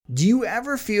Do you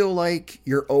ever feel like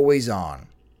you're always on?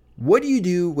 What do you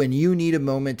do when you need a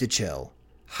moment to chill?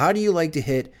 How do you like to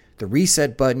hit the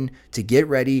reset button to get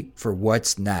ready for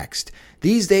what's next?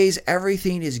 These days,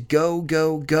 everything is go,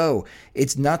 go, go.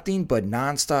 It's nothing but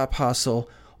nonstop hustle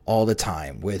all the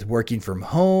time, with working from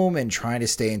home and trying to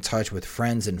stay in touch with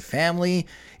friends and family,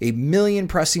 a million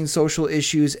pressing social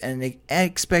issues, and an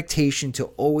expectation to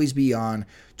always be on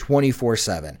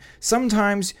 24/7.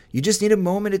 Sometimes you just need a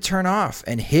moment to turn off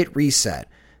and hit reset.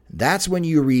 That's when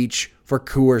you reach for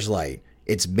Coors Light.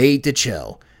 It's made to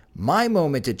chill. My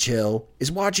moment to chill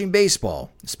is watching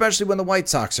baseball, especially when the White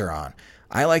Sox are on.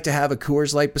 I like to have a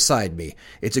Coors Light beside me.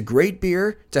 It's a great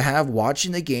beer to have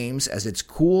watching the games, as it's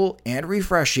cool and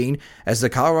refreshing as the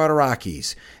Colorado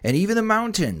Rockies. And even the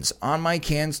mountains on my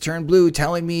cans turn blue,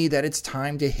 telling me that it's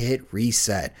time to hit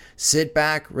reset. Sit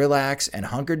back, relax, and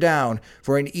hunker down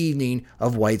for an evening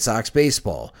of White Sox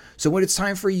baseball. So when it's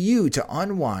time for you to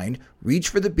unwind, reach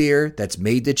for the beer that's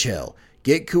made to chill.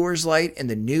 Get Coors Light in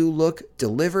the new look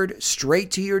delivered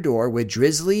straight to your door with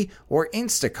Drizzly or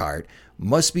Instacart.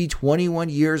 Must be 21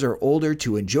 years or older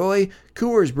to enjoy.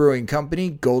 Coors Brewing Company,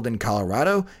 Golden,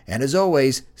 Colorado. And as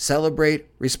always, celebrate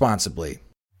responsibly.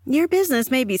 Your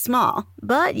business may be small,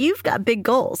 but you've got big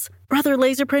goals. Brother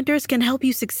Laser Printers can help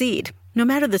you succeed, no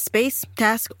matter the space,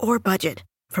 task, or budget.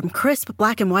 From crisp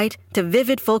black and white to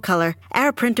vivid full color,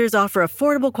 our printers offer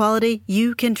affordable quality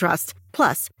you can trust.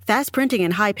 Plus, fast printing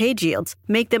and high page yields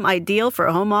make them ideal for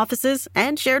home offices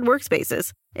and shared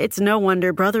workspaces. It's no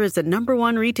wonder Brother is the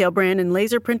 #1 retail brand in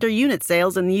laser printer unit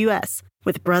sales in the U.S.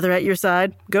 With Brother at your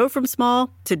side, go from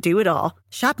small to do it all.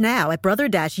 Shop now at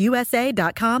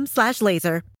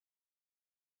brother-usa.com/laser.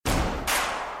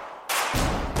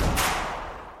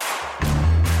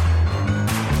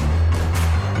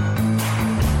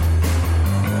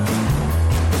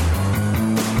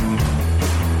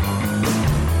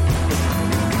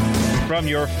 From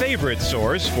your favorite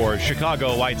source for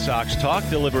Chicago White Sox talk,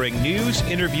 delivering news,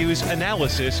 interviews,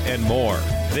 analysis, and more.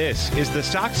 This is the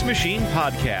Sox Machine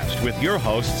Podcast with your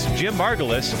hosts, Jim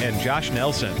Margulis and Josh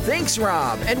Nelson. Thanks,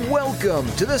 Rob, and welcome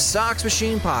to the Sox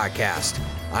Machine Podcast.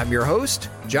 I'm your host,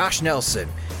 Josh Nelson,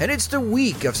 and it's the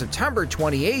week of September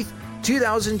 28th,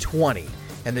 2020,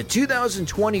 and the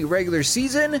 2020 regular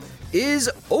season is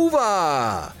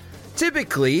over.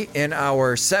 Typically, in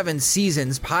our 7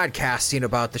 seasons podcasting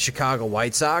about the Chicago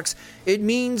White Sox, it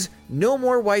means no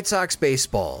more White Sox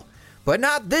baseball. But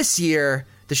not this year.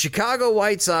 The Chicago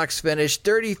White Sox finished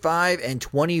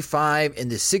 35-25 in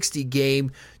the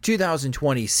 60-game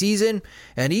 2020 season,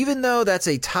 and even though that's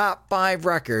a top 5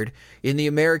 record in the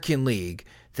American League,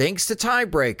 thanks to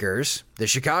tiebreakers, the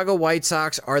Chicago White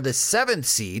Sox are the 7th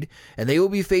seed, and they will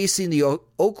be facing the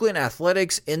Oakland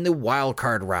Athletics in the wild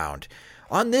card round.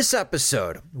 On this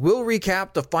episode, we'll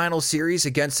recap the final series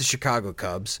against the Chicago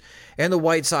Cubs and the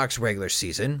White Sox regular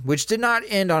season, which did not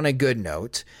end on a good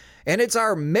note. And it's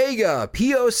our mega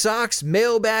P.O. Sox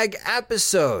mailbag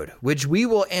episode, which we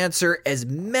will answer as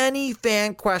many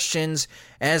fan questions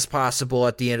as possible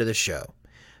at the end of the show.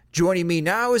 Joining me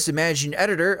now is the managing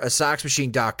editor of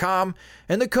SoxMachine.com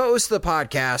and the co-host of the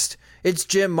podcast, it's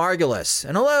Jim Margulis.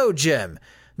 And hello, Jim.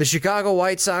 The Chicago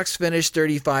White Sox finished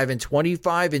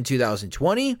 35-25 in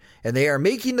 2020, and they are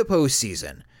making the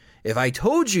postseason. If I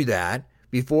told you that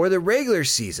before the regular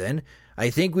season, I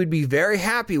think we'd be very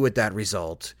happy with that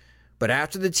result. But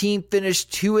after the team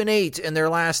finished 2-8 in their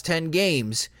last 10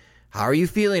 games, how are you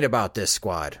feeling about this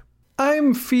squad?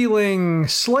 I'm feeling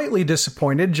slightly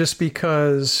disappointed just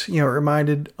because, it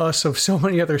reminded us of so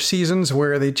many other seasons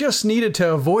where they just needed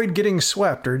to avoid getting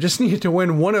swept or just needed to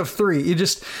win one of 3.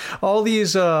 All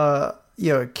these,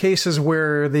 cases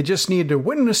where they just needed to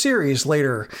win a series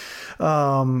later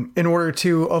in order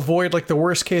to avoid like the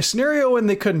worst case scenario, and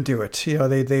they couldn't do it.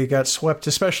 They got swept,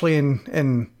 especially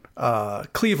in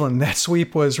Cleveland. That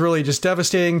sweep was really just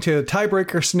devastating to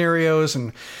tiebreaker scenarios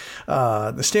and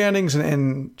the standings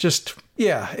and just,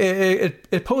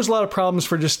 it posed a lot of problems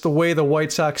for just the way the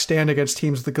White Sox stand against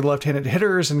teams with the good left-handed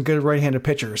hitters and good right-handed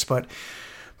pitchers. But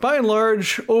by and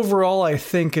large, overall, I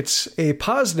think it's a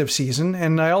positive season.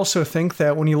 And I also think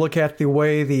that when you look at the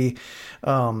way the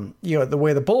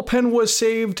way the bullpen was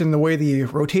saved and the way the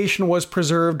rotation was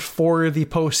preserved for the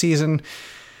postseason,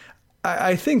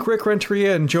 I think Rick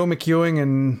Renteria and Joe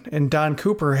McEwing and Don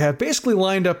Cooper have basically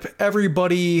lined up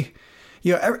everybody.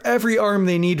 Every arm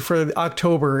they need for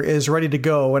October is ready to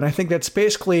go. And I think that's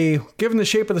basically, given the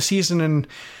shape of the season and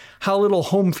how little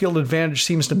home field advantage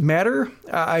seems to matter,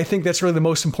 I think that's really the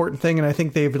most important thing. And I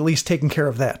think they've at least taken care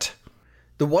of that.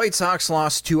 The White Sox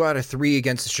lost 2 out of 3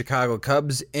 against the Chicago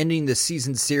Cubs, ending the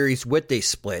season series with a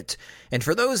split. And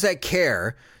for those that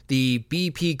care, the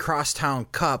BP Crosstown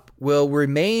Cup will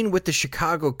remain with the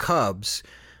Chicago Cubs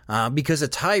because a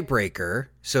tiebreaker.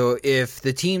 So if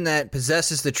the team that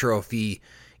possesses the trophy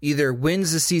either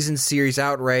wins the season series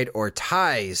outright or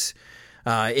ties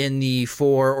in the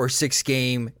 4 or 6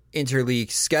 game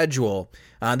interleague schedule,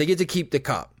 they get to keep the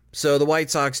cup. So the White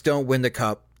Sox don't win the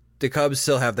cup. The Cubs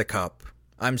still have the cup.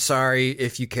 I'm sorry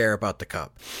if you care about the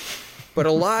cup. But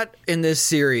a lot in this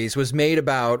series was made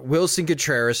about Wilson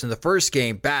Contreras in the first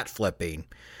game bat flipping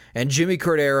and Jimmy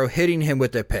Cordero hitting him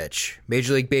with a pitch.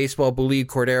 Major League Baseball believed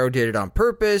Cordero did it on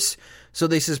purpose, so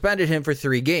they suspended him for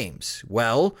 3 games.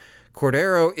 Well,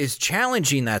 Cordero is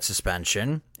challenging that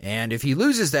suspension, and if he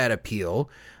loses that appeal,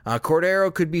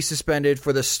 Cordero could be suspended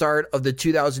for the start of the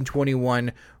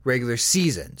 2021 regular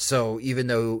season. So even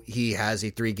though he has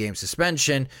a 3-game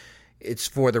suspension, it's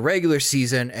for the regular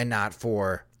season and not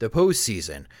for the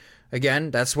postseason.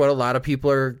 Again, that's what a lot of people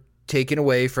are taking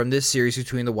away from this series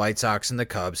between the White Sox and the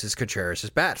Cubs is Contreras'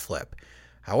 bat flip.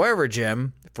 However,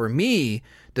 Jim, for me,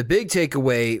 the big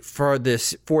takeaway for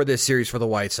this series for the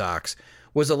White Sox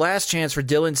was the last chance for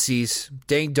Dylan Cease,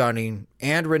 Dane Dunning,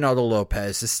 and Reynaldo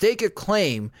Lopez to stake a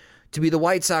claim to be the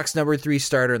White Sox number 3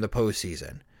 starter in the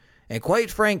postseason. And quite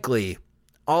frankly,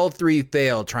 all 3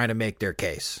 failed trying to make their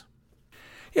case.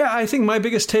 Yeah, I think my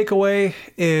biggest takeaway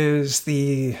is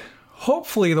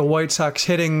hopefully the White Sox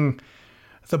hitting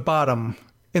the bottom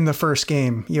in the first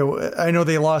game. I know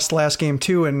they lost last game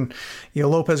too, and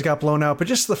Lopez got blown out, but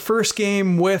just the first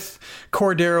game with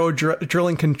Cordero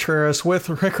drilling Contreras, with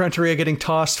Rick Renteria getting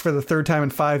tossed for the 3rd time in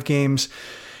 5 games.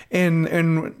 And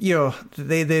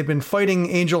they've been fighting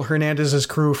Angel Hernandez's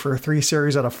crew for 3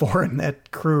 series out of 4, and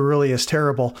that crew really is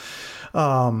terrible.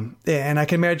 And I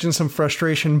can imagine some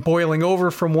frustration boiling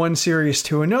over from one series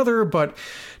to another, but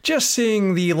just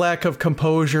seeing the lack of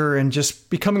composure and just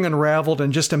becoming unraveled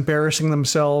and just embarrassing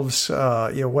themselves,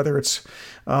 whether it's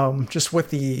just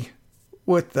with the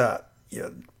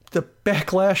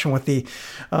backlash and with the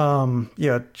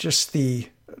just the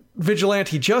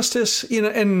vigilante justice,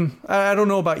 and I don't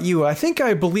know about you. I think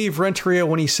I believe Renteria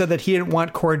when he said that he didn't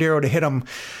want Cordero to hit him.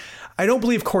 I don't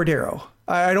believe Cordero.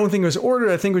 I don't think it was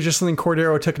ordered. I think it was just something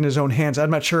Cordero took in his own hands.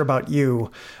 I'm not sure about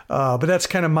you, but that's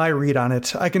kind of my read on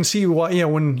it. I can see why,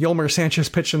 when Yolmer Sanchez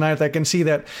pitched tonight, I can see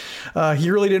that he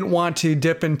really didn't want to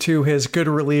dip into his good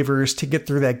relievers to get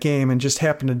through that game and just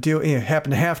happened to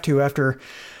have to after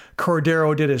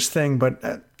Cordero did his thing,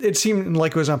 but it seemed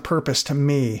like it was on purpose to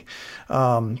me.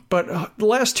 But the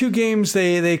last 2 games,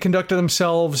 they conducted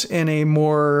themselves in a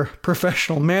more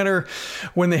professional manner.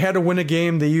 When they had to win a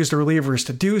game, they used the relievers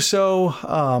to do so.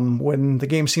 When the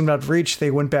game seemed out of reach,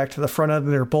 they went back to the front end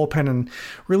of their bullpen and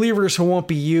relievers who won't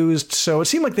be used. So it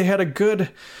seemed like they had a good,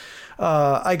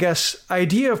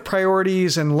 idea of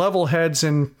priorities and level heads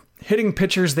and hitting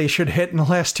pitchers they should hit in the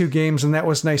last 2 games, and that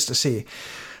was nice to see.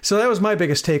 So that was my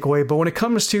biggest takeaway. But when it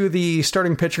comes to the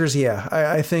starting pitchers,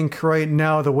 I think right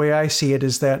now the way I see it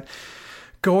is that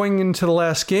going into the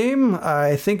last game,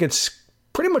 I think it's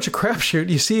pretty much a crapshoot.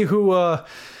 You see who,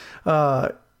 whether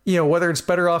it's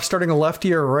better off starting a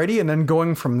lefty or a righty and then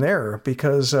going from there.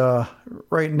 Because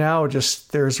right now,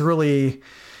 just there's really,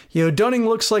 Dunning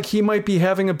looks like he might be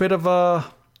having a bit of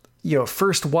a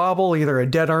first wobble, either a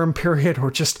dead arm period or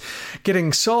just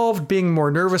getting solved, being more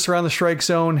nervous around the strike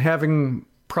zone, having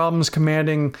problems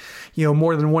commanding,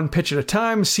 more than one pitch at a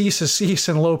time. Cease is Cease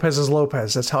and Lopez is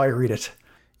Lopez. That's how I read it.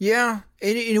 Yeah,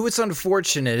 and what's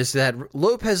unfortunate is that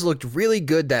Lopez looked really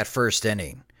good that first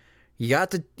inning. He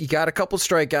got a couple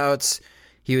strikeouts.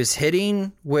 He was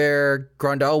hitting where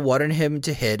Grandal wanted him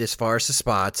to hit as far as the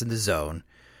spots in the zone.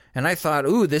 And I thought,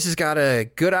 this has got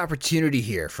a good opportunity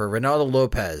here for Reynaldo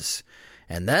Lopez.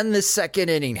 And then the second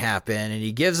inning happened, and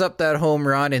he gives up that home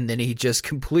run, and then he just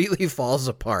completely falls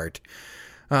apart.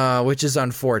 Which is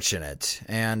unfortunate.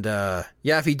 And,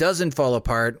 if he doesn't fall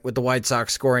apart with the White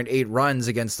Sox scoring 8 runs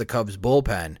against the Cubs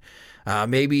bullpen,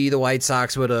 maybe the White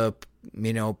Sox would have,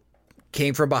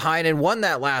 came from behind and won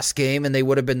that last game, and they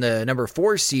would have been the number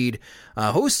 4 seed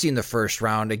hosting the first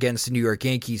round against the New York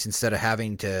Yankees instead of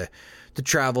having to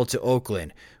travel to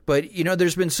Oakland. But,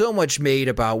 there's been so much made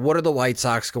about what are the White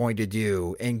Sox going to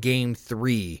do in Game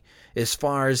 3 as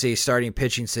far as a starting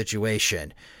pitching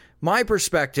situation. My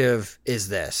perspective is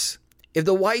this. If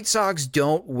the White Sox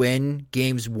don't win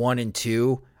games 1 and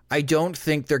 2, I don't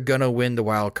think they're going to win the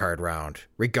wild card round,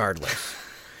 regardless.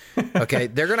 Okay,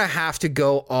 they're going to have to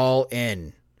go all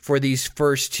in for these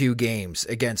first 2 games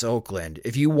against Oakland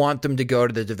if you want them to go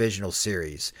to the divisional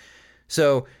series.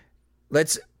 So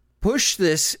let's push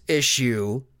this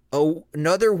issue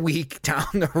another week down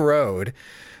the road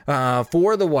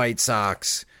for the White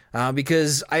Sox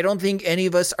because I don't think any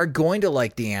of us are going to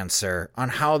like the answer on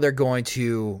how they're going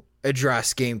to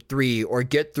address Game 3 or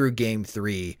get through Game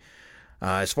 3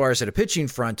 as far as at a pitching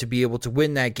front to be able to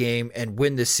win that game and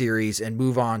win the series and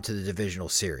move on to the divisional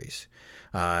series.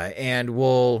 And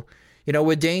we'll,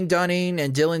 with Dane Dunning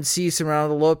and Dylan Cease and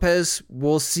Ronaldo Lopez,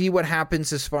 we'll see what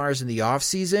happens as far as in the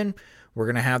offseason. We're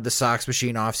going to have the Sox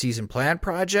Machine offseason plan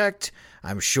project.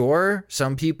 I'm sure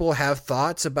some people have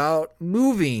thoughts about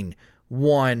moving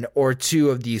one or two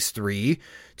of these three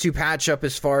to patch up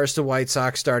as far as the White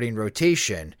Sox starting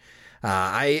rotation.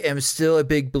 I am still a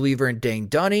big believer in Dane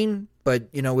Dunning, but,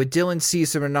 with Dylan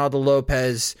Cease and Ronaldo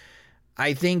Lopez,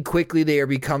 I think quickly they are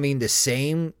becoming the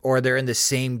same, or they're in the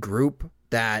same group,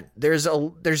 that there's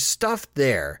stuff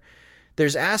there.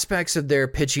 There's aspects of their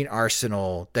pitching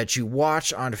arsenal that you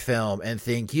watch on film and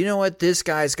think, you know what, this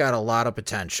guy's got a lot of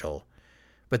potential,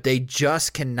 but they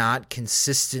just cannot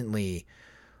consistently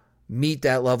meet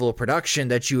that level of production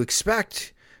that you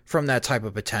expect from that type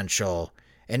of potential.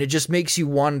 And it just makes you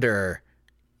wonder,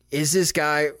 is this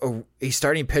guy a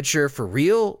starting pitcher for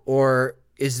real, or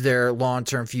is their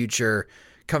long-term future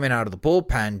coming out of the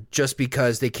bullpen just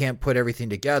because they can't put everything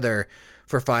together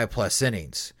for 5+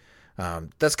 innings?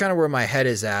 That's kind of where my head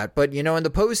is at. But, in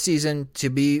the postseason, to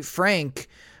be frank,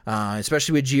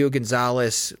 especially with Gio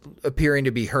Gonzalez appearing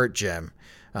to be hurt, Jim,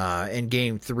 in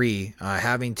Game 3,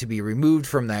 having to be removed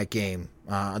from that game,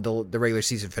 the regular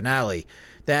season finale,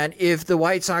 that if the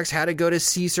White Sox had to go to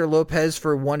Cease or Lopez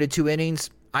for 1 to 2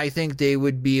 innings, I think they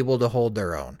would be able to hold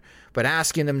their own. But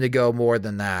asking them to go more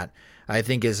than that, I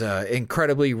think, is an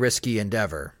incredibly risky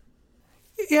endeavor.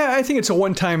 Yeah, I think it's a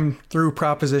one-time through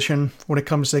proposition when it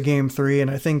comes to Game 3,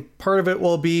 and I think part of it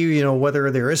will be,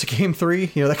 whether there is a Game 3,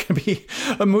 that can be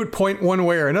a moot point one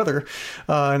way or another,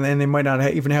 and they might not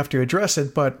even have to address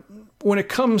it. But when it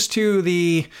comes to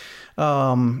the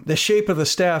shape of the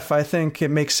staff, I think it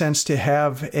makes sense to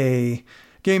have a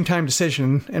game time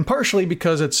decision, and partially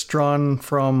because it's drawn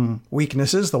from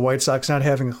weaknesses, the White Sox not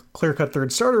having a clear-cut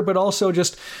third starter, but also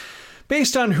just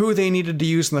based on who they needed to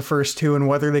use in the first two and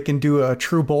whether they can do a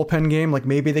true bullpen game, like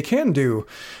maybe they can do,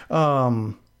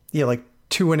 like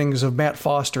 2 innings of Matt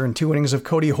Foster and 2 innings of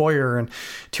Cody Hoyer and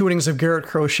 2 innings of Garrett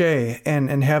Crochet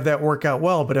and have that work out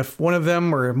well. But if one of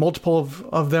them or multiple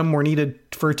of them were needed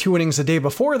for 2 innings a day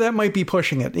before, that might be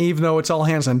pushing it, even though it's all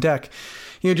hands on deck.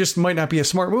 Just might not be a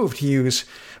smart move to use.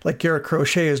 Like Garrett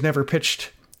Crochet has never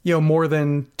pitched more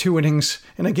than 2 innings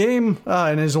in a game,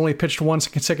 and has only pitched once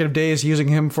in consecutive days, using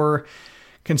him for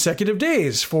consecutive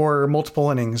days for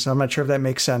multiple innings. I'm not sure if that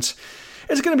makes sense.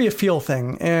 It's going to be a feel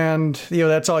thing, and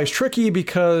that's always tricky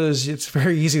because it's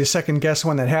very easy to second guess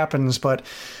when that happens, but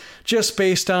just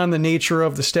based on the nature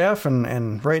of the staff,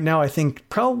 and right now I think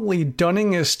probably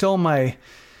Dunning is still my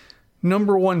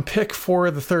number one pick for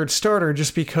the third starter,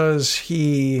 just because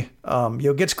he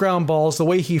gets ground balls. The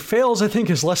way he fails, I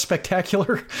think, is less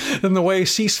spectacular than the way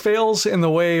Cease fails and the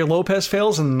way Lopez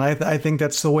fails, and I think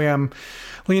that's the way I'm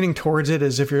leaning towards it,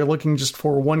 is if you're looking just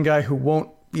for one guy who won't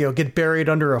get buried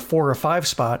under a 4 or 5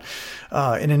 spot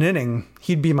in an inning,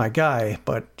 he'd be my guy.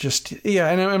 But just,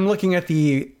 and I'm looking at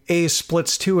the A's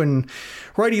splits too, and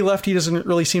righty-lefty doesn't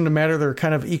really seem to matter. They're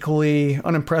kind of equally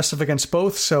unimpressive against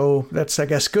both, so that's, I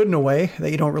guess, good in a way,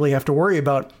 that you don't really have to worry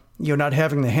about, not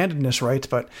having the handedness right.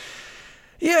 But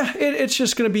yeah, it's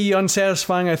just going to be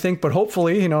unsatisfying, I think, but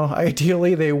hopefully,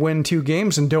 ideally they win 2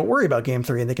 games and don't worry about Game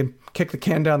 3 and they can kick the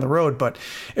can down the road. But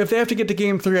if they have to get to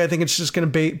Game 3, I think it's just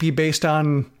going to be based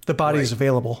on the bodies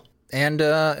available. And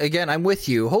again, I'm with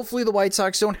you. Hopefully the White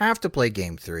Sox don't have to play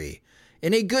Game 3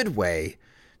 in a good way,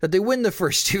 that they win the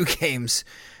first 2 games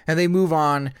and they move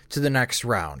on to the next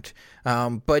round.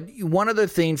 But one other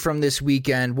thing from this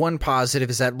weekend, one positive,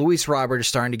 is that Luis Robert is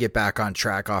starting to get back on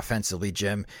track offensively,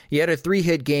 Jim. He had a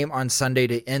 3-hit game on Sunday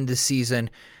to end the season,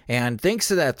 and thanks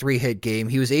to that 3-hit game,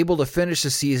 he was able to finish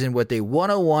the season with a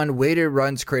 101 weighted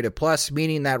runs created plus,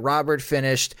 meaning that Robert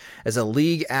finished as a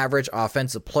league average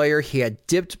offensive player. He had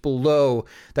dipped below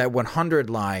that 100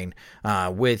 line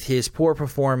with his poor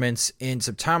performance in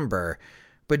September.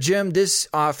 But Jim, this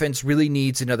offense really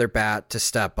needs another bat to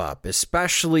step up,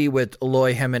 especially with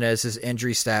Eloy Jimenez's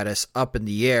injury status up in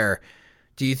the air.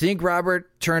 Do you think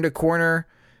Robert turned a corner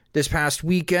this past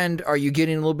weekend? Are you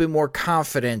getting a little bit more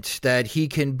confident that he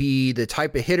can be the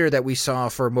type of hitter that we saw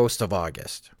for most of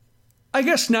August? I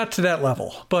guess not to that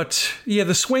level, but yeah,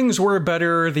 the swings were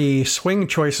better. The swing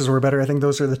choices were better. I think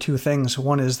those are the 2 things.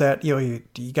 One is that, you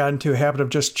got into a habit of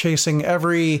just chasing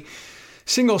every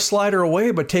single slider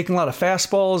away, but taking a lot of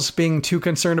fastballs, being too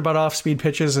concerned about off-speed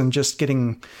pitches and just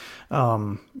getting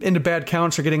into bad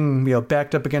counts or getting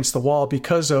backed up against the wall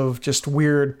because of just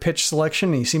weird pitch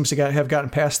selection. He seems to have gotten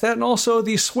past that. And also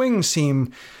the swings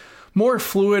seem more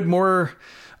fluid, more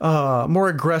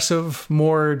aggressive,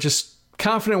 more just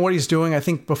confident in what he's doing. I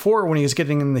think before, when he was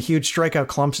getting in the huge strikeout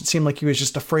clumps, it seemed like he was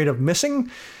just afraid of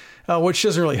missing, which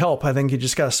doesn't really help. I think you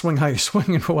just got to swing how you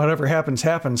swing, and whatever happens,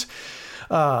 happens.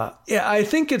 I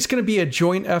think it's going to be a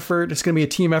joint effort. It's going to be a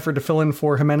team effort to fill in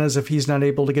for Jimenez if he's not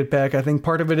able to get back. I think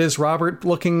part of it is Robert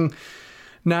looking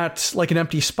not like an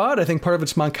empty spot. I think part of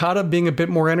it's Moncada being a bit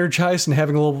more energized and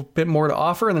having a little bit more to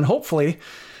offer. And then hopefully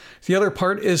the other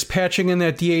part is patching in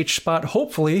that DH spot.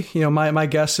 Hopefully, my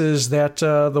guess is that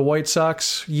the White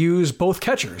Sox use both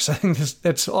catchers. I think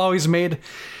that's always made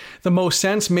the most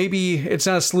sense. Maybe it's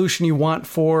not a solution you want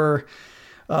for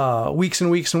weeks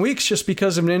and weeks and weeks just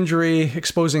because of an injury,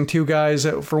 exposing two guys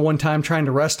for one time, trying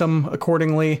to rest them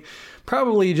accordingly.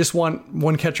 Probably just want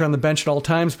one catcher on the bench at all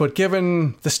times, but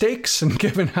given the stakes and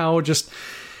given how just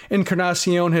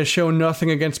Encarnacion has shown nothing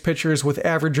against pitchers with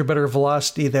average or better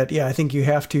velocity, that, I think you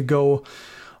have to go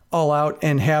all out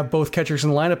and have both catchers in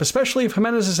the lineup, especially if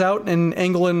Jimenez is out and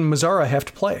Engel and Mazzara have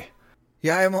to play.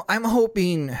 Yeah, I'm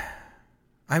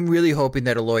really hoping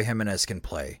that Eloy Jimenez can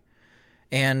play.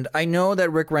 And I know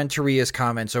that Rick Renteria's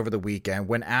comments over the weekend,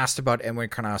 when asked about Edwin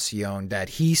Encarnacion, that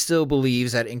he still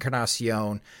believes that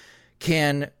Encarnacion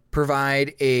can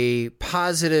provide a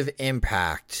positive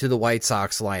impact to the White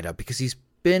Sox lineup because he's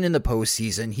been in the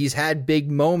postseason. He's had big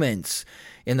moments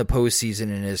in the postseason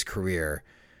in his career.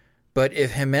 But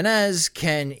if Jimenez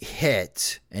can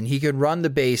hit and he can run the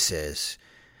bases,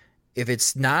 if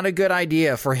it's not a good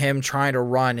idea for him trying to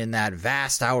run in that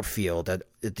vast outfield at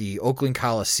the Oakland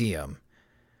Coliseum,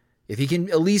 if he can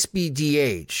at least be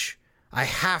DH, I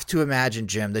have to imagine,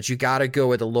 Jim, that you got to go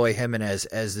with Eloy Jimenez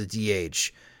as the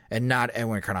DH and not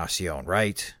Edwin Encarnacion,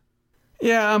 right?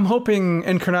 Yeah, I'm hoping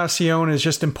Encarnacion is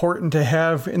just important to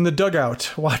have in the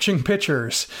dugout watching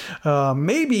pitchers.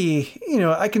 Maybe,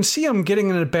 I can see him getting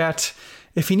in a bat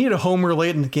if you need a homer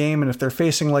late in the game, and if they're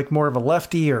facing like more of a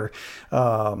lefty or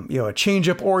a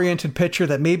change-up oriented pitcher,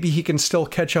 that maybe he can still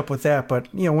catch up with that.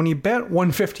 But when you bat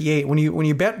 158, when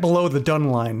you bat below the Dunn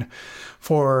line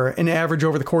for an average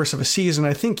over the course of a season,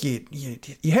 I think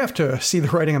you have to see the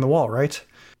writing on the wall, right?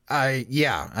 I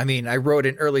wrote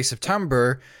in early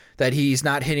September that he's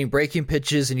not hitting breaking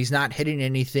pitches and he's not hitting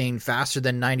anything faster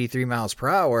than 93 miles per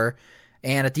hour.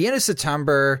 And at the end of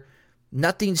September,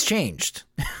 nothing's changed.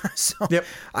 So yep.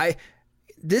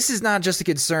 This is not just a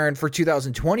concern for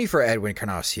 2020 for Edwin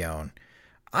Encarnacion.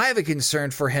 I have a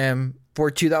concern for him for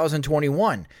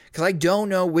 2021 because I don't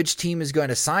know which team is going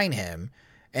to sign him.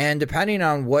 And depending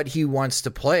on what he wants to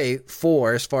play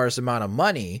for as far as the amount of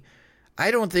money, I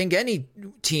don't think any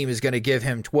team is going to give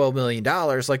him $12 million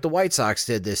like the White Sox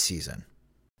did this season.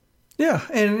 Yeah,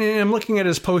 and I'm looking at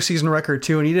his postseason record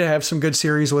too, and he did have some good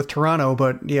series with Toronto,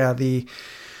 but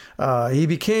he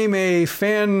became a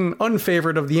fan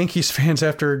unfavorite of the Yankees fans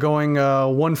after going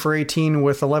 1 for 18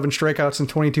 with 11 strikeouts and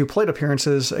 22 plate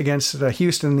appearances against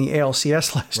Houston in the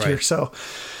ALCS last year. So,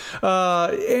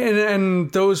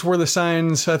 and those were the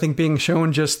signs, I think, being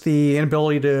shown, just the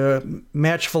inability to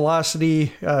match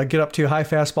velocity, get up to high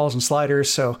fastballs and sliders.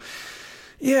 So,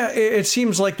 yeah, it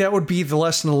seems like that would be the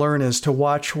lesson to learn, is to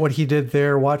watch what he did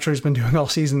there, watch what he's been doing all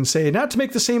season, and say not to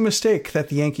make the same mistake that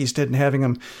the Yankees did in having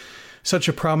him such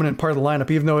a prominent part of the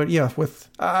lineup, even though,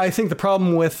 I think the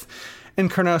problem with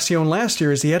Encarnacion last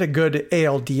year is he had a good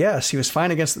ALDS. He was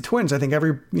fine against the Twins. I think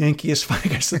every Yankee is fine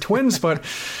against the Twins, but,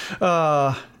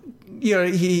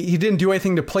 he didn't do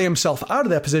anything to play himself out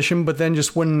of that position, but then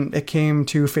just when it came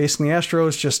to facing the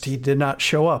Astros, he did not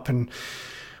show up. And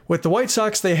with the White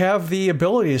Sox, they have the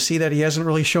ability to see that he hasn't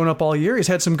really shown up all year. He's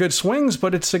had some good swings,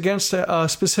 but it's against a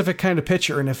specific kind of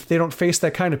pitcher. And if they don't face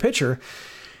that kind of pitcher,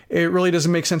 it really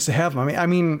doesn't make sense to have him.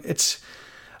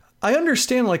 I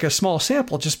understand like a small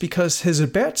sample just because his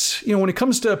at-bats, when it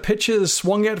comes to pitches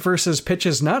swung at versus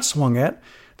pitches not swung at,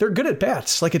 they're good at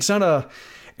bats. Like it's not a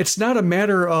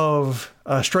matter of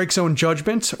strike zone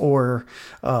judgment or,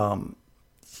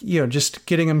 just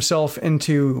getting himself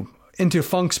into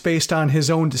funks based on his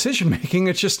own decision making.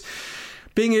 It's just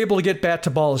being able to get bat to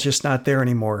ball is just not there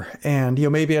anymore. And,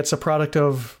 maybe it's a product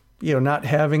of, not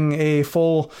having a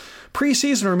full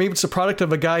preseason, or maybe it's a product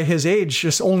of a guy his age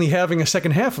just only having a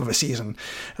second half of a season.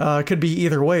 It could be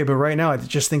either way, but right now I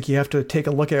just think you have to take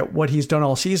a look at what he's done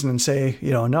all season and say,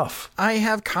 enough. I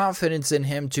have confidence in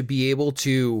him to be able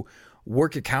to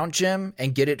work a count, Jim,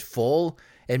 and get it full,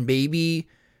 and maybe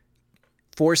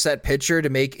force that pitcher to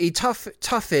make a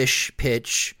toughish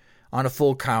pitch on a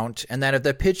full count, and that if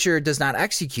the pitcher does not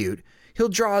execute, he'll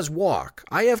draw his walk.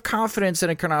 I have confidence that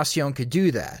Encarnacion could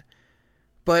do that.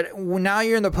 But now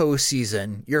you're in the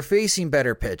postseason, you're facing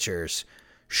better pitchers.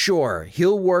 Sure,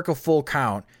 he'll work a full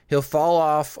count, he'll fall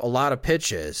off a lot of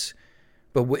pitches,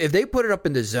 but if they put it up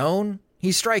in the zone,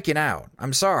 he's striking out.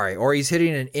 I'm sorry. Or he's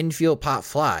hitting an infield pop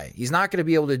fly. He's not going to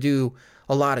be able to do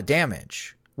a lot of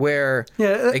damage. Where,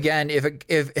 again,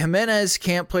 if Jimenez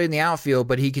can't play in the outfield,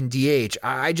 but he can DH,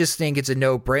 I just think it's a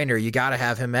no-brainer. You got to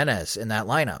have Jimenez in that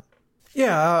lineup.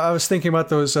 Yeah, I was thinking about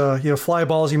those fly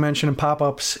balls you mentioned and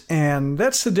pop-ups, and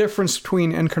that's the difference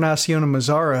between Encarnacion and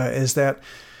Mazara is that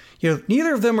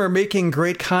neither of them are making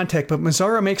great contact, but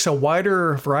Mazara makes a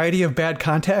wider variety of bad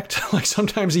contact. Like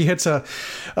sometimes he hits a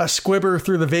squibber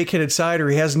through the vacated side, or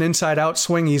he has an inside-out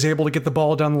swing. He's able to get the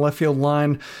ball down the left field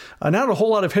line. Not a whole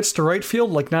lot of hits to right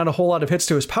field, like not a whole lot of hits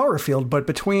to his power field, but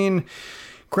between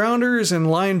grounders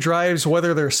and line drives,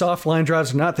 whether they're soft line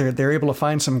drives or not, they're able to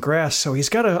find some grass. So he's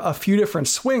got a few different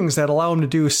swings that allow him to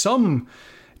do some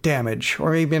damage,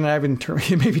 or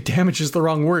maybe damage is the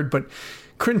wrong word, but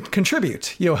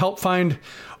contribute, help find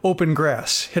open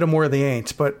grass, hit them where they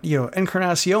ain't. But,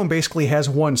 Encarnacion basically has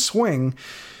one swing,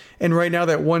 and right now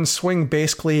that one swing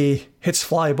basically hits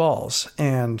fly balls.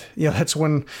 And, that's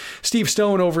when Steve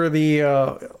Stone over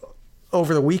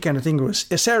the weekend, I think it was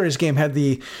Saturday's game, had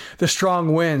the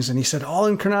strong winds, and he said all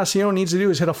Encarnacion needs to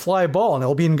do is hit a fly ball and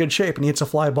it'll be in good shape. And he hits a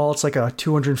fly ball, it's like a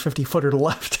 250-footer to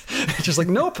left. It's just like,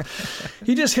 nope.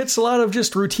 He just hits a lot of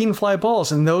just routine fly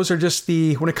balls, and those are just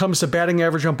when it comes to batting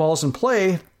average on balls in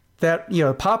play, that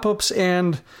pop-ups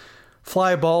and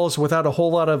fly balls without a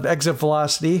whole lot of exit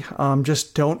velocity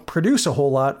just don't produce a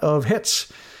whole lot of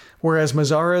hits, whereas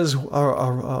Mazara's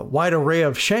a wide array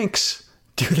of shanks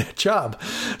do that job.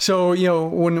 So,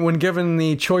 when given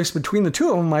the choice between the two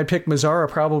of them, I'd pick Mazara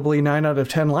probably 9 out of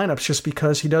 10 lineups, just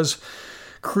because he does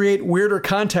create weirder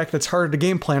contact that's harder to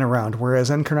game plan around, whereas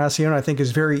Encarnacion, I think,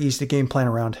 is very easy to game plan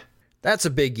around. That's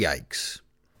a big yikes.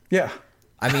 Yeah.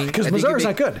 I mean, because Mazara's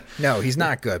not good. No, he's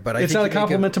not good. But it's not a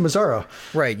compliment to Mazara.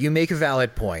 Right. You make a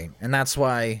valid point, and that's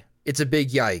why it's a big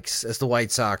yikes as the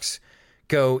White Sox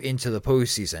go into the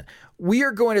postseason. We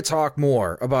are going to talk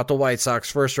more about the White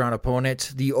Sox first-round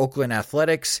opponent, the Oakland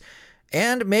Athletics,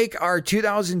 and make our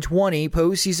 2020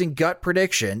 postseason gut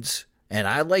predictions. And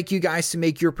I'd like you guys to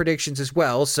make your predictions as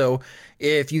well. So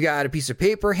if you got a piece of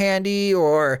paper handy,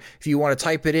 or if you want to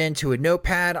type it into a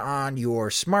notepad on your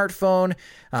smartphone,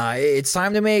 it's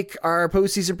time to make our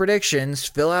postseason predictions,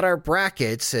 fill out our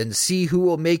brackets, and see who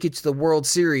will make it to the World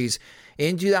Series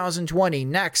in 2020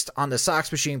 next on the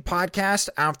Sox Machine podcast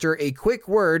after a quick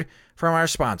word from our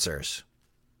sponsors.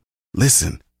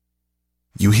 Listen,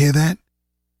 you hear that?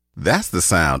 That's the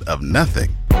sound of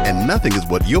nothing. And nothing is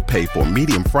what you'll pay for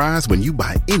medium fries when you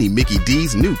buy any Mickey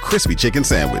D's new crispy chicken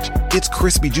sandwich. It's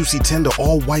crispy, juicy, tender,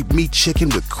 all-white meat chicken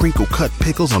with crinkle-cut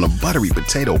pickles on a buttery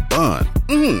potato bun.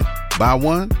 Buy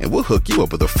one, and we'll hook you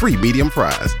up with a free medium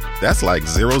fries. That's like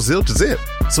zero zilch zip.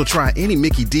 So try any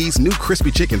Mickey D's new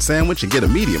crispy chicken sandwich and get a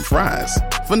medium fries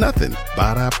for nothing.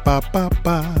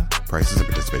 Ba-da-ba-ba-ba. Prices and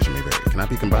participation may vary. Cannot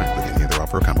be combined with any other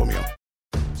offer or combo meal.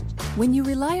 When you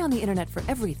rely on the internet for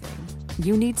everything,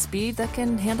 you need speed that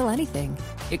can handle anything.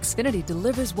 Xfinity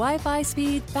delivers Wi-Fi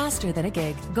speed faster than a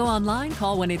gig. Go online,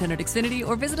 call 1-800-XFINITY,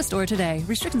 or visit a store today.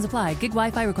 Restrictions apply. Gig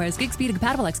Wi-Fi requires gig speed and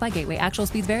compatible X-Fi gateway. Actual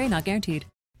speeds vary, not guaranteed.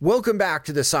 Welcome back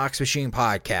to the Sox Machine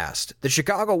podcast. The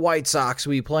Chicago White Sox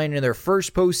will be playing in their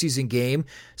first postseason game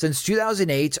since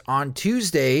 2008 on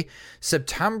Tuesday,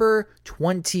 September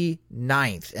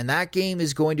 29th. And that game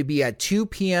is going to be at 2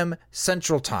 p.m.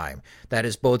 Central Time. That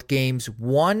is both games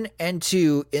 1 and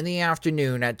 2 in the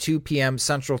afternoon at 2 p.m.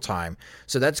 Central Time.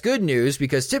 So that's good news,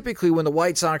 because typically when the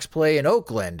White Sox play in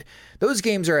Oakland, those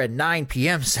games are at 9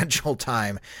 p.m. Central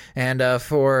Time. And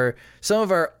for some of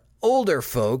our older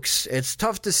folks, it's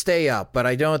tough to stay up, but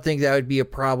I don't think that would be a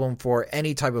problem for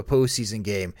any type of postseason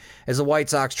game, as the White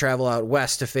Sox travel out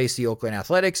west to face the Oakland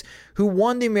Athletics, who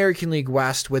won the American League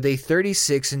West with a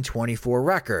 36-24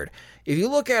 record. If you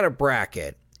look at a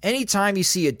bracket, anytime you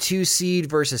see a 2 seed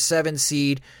versus 7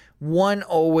 seed, one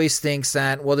always thinks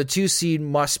that, well, the 2 seed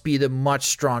must be the much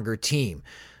stronger team.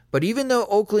 But even though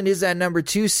Oakland is that number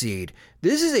 2 seed,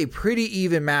 this is a pretty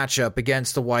even matchup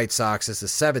against the White Sox as the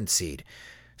 7th seed.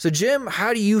 So, Jim,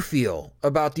 how do you feel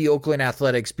about the Oakland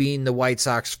Athletics being the White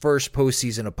Sox first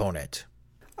postseason opponent?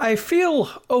 I feel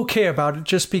okay about it,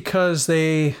 just because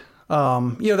they,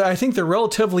 I think they're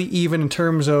relatively even in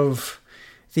terms of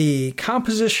the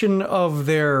composition of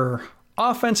their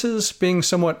offenses, being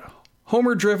somewhat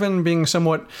homer-driven, being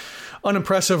somewhat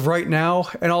unimpressive right now,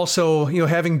 and also,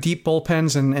 having deep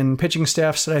bullpens and pitching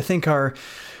staffs that I think are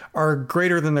are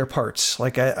greater than their parts.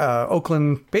 Like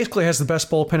Oakland basically has the best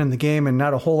bullpen in the game and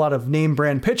not a whole lot of name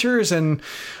brand pitchers, and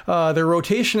their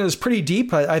rotation is pretty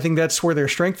deep. I think that's where their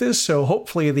strength is. So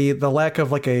hopefully the lack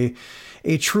of like a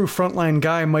true frontline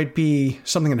guy might be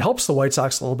something that helps the White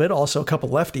Sox a little bit. Also a couple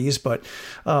lefties, but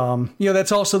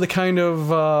that's also the kind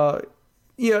of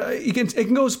it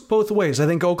can go both ways. I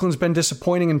think Oakland's been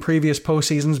disappointing in previous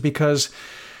postseasons because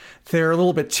they're a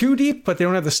little bit too deep, but they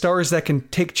don't have the stars that can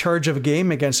take charge of a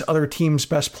game against other teams'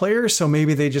 best players. So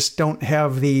maybe they just don't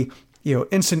have the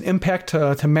instant impact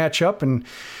to match up. And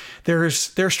their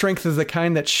strength is the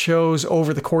kind that shows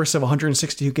over the course of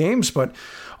 162 games, but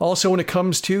also when it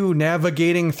comes to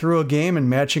navigating through a game and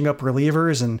matching up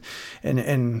relievers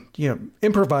and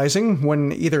improvising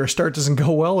when either a start doesn't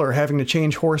go well or having to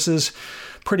change horses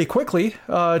pretty quickly,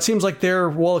 it seems like they're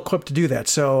well equipped to do that.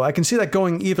 So I can see that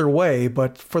going either way,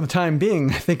 but for the time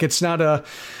being, I think it's not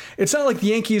like the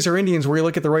Yankees or Indians where you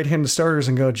look at the right-handed starters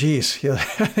and go, geez, I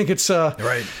think it's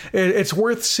right. It's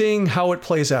worth seeing how it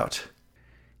plays out.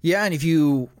 Yeah, and if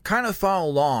you kind of follow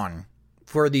along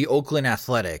for the Oakland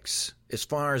Athletics, as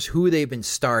far as who they've been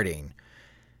starting,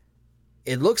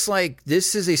 it looks like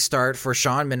this is a start for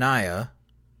Sean Manaea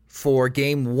for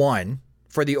Game 1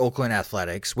 for the Oakland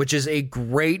Athletics, which is a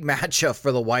great matchup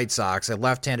for the White Sox, a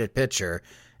left-handed pitcher,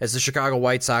 as the Chicago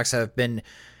White Sox have been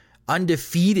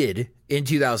undefeated in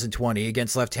 2020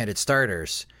 against left-handed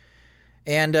starters.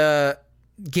 And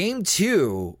Game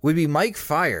 2 would be Mike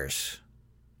Fiers.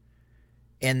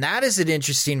 And that is an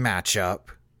interesting matchup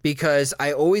because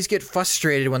I always get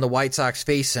frustrated when the White Sox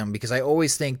face him because I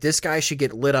always think this guy should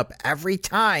get lit up every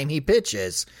time he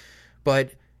pitches.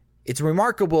 But it's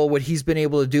remarkable what he's been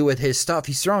able to do with his stuff.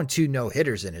 He's thrown 2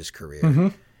 no-hitters in his career. Mm-hmm.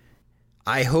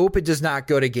 I hope it does not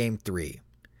go to Game 3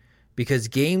 because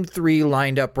Game 3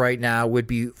 lined up right now would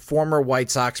be former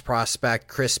White Sox prospect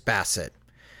Chris Bassett.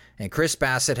 And Chris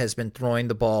Bassett has been throwing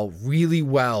the ball really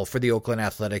well for the Oakland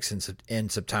Athletics in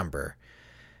September.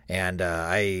 And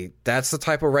that's the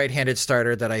type of right-handed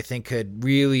starter that I think could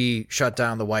really shut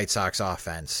down the White Sox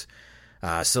offense.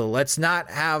 So let's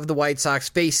not have the White Sox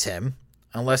face him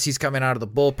unless he's coming out of the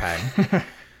bullpen.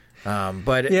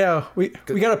 But yeah, we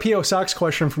got a P.O. Sox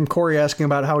question from Corey asking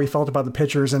about how he felt about the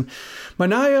pitchers. And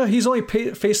Manaea, he's only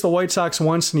faced the White Sox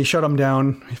once and he shut them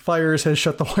down. Fiers has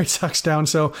shut the White Sox down.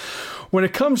 So when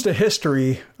it comes to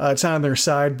history, it's on their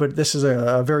side. But this is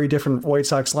a very different White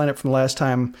Sox lineup from the last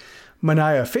time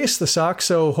Manaea faced the Sox,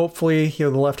 so hopefully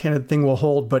the left-handed thing will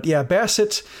hold. But yeah,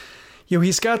 Bassett,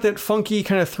 he's got that funky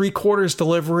kind of 3/4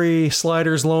 delivery,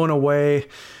 sliders low and away,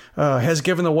 has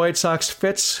given the White Sox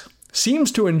fits,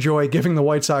 seems to enjoy giving the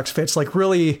White Sox fits, like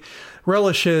really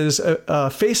relishes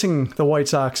facing the White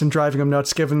Sox and driving them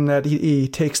nuts, given that he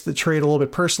takes the trade a little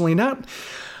bit personally. I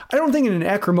don't think in an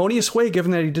acrimonious way, given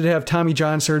that he did have Tommy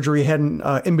John surgery, had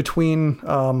in between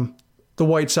the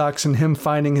White Sox and him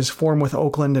finding his form with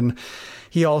Oakland, and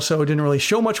he also didn't really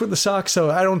show much with the Sox,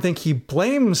 so I don't think he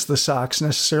blames the Sox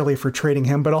necessarily for trading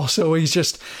him, but also he's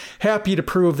just happy to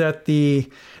prove that the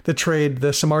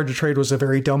Samardzija trade was a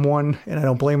very dumb one, and I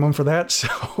don't blame him for that. So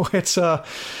it's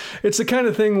the kind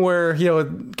of thing where,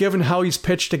 given how he's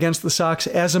pitched against the Sox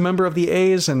as a member of the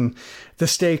A's and the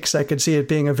stakes, I could see it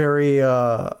being a very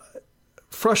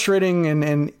frustrating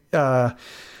and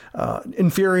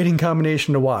infuriating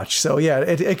combination to watch. So yeah,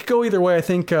 it could go either way. I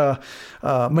think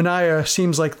Manaea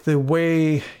seems like the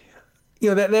way,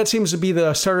 that seems to be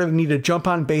the starter they need to jump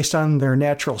on based on their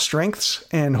natural strengths,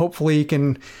 and hopefully he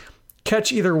can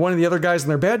catch either one of the other guys in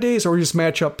their bad days or just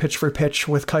match up pitch for pitch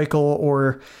with Keuchel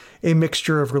or a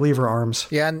mixture of reliever arms.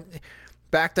 Yeah, and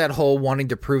back that whole wanting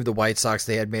to prove the White Sox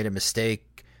they had made a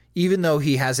mistake, even though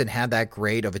he hasn't had that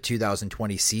great of a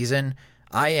 2020 season,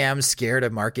 I am scared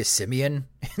of Marcus Semien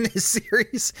in this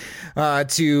series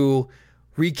to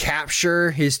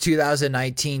recapture his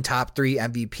 2019 top 3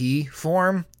 MVP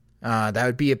form. That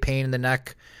would be a pain in the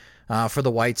neck for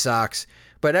the White Sox.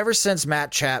 But ever since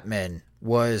Matt Chapman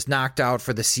was knocked out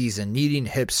for the season, needing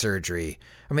hip surgery,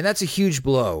 I mean, that's a huge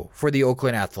blow for the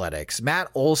Oakland Athletics. Matt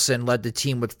Olson led the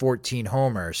team with 14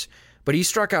 homers, but he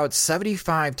struck out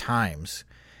 75 times,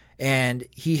 and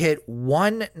he hit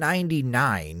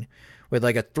 199 with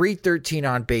like a .313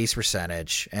 on base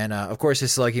percentage. And of course,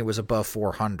 his slugging was above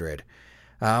 400.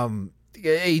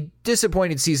 A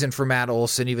disappointing season for Matt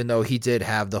Olson, even though he did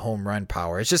have the home run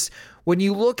power. It's just when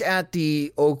you look at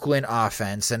the Oakland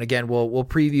offense, and again, we'll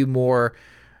preview more,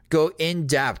 go in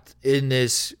depth in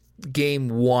this Game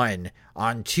 1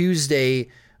 on Tuesday,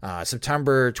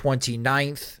 September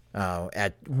 29th.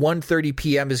 At 1:30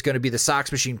 p.m. is going to be the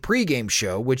Sox Machine pregame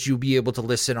show, which you'll be able to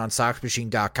listen on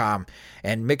SoxMachine.com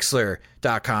and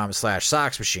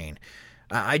Mixler.com/SoxMachine.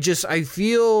 I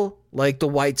feel like the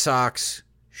White Sox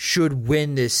should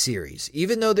win this series,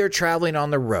 even though they're traveling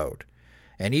on the road.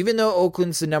 And even though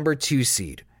Oakland's the number 2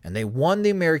 seed and they won the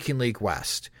American League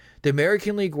West, the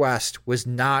American League West was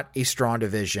not a strong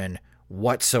division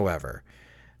whatsoever.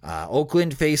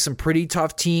 Oakland faced some pretty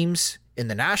tough teams in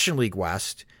the National League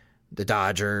West, the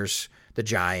Dodgers, the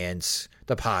Giants,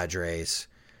 the Padres.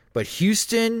 But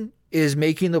Houston is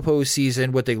making the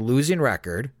postseason with a losing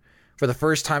record for the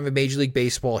first time in Major League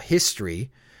Baseball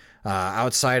history,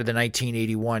 outside of the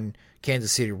 1981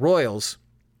 Kansas City Royals.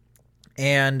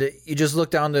 And you just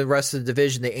look down the rest of the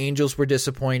division, the Angels were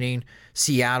disappointing,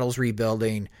 Seattle's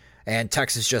rebuilding, and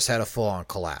Texas just had a full-on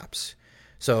collapse.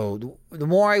 So the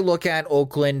more I look at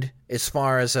Oakland, as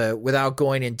far as without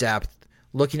going in depth,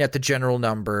 looking at the general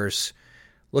numbers,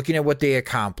 looking at what they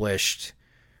accomplished,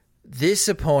 this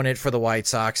opponent for the White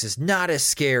Sox is not as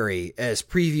scary as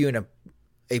previewing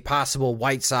a possible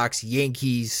White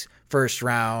Sox-Yankees first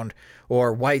round,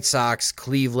 or White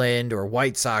Sox-Cleveland, or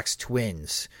White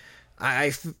Sox-Twins.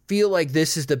 I feel like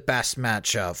this is the best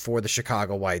matchup for the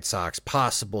Chicago White Sox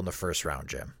possible in the first round,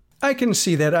 Jim. I can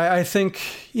see that. I think,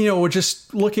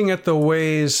 just looking at the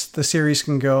ways the series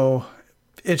can go,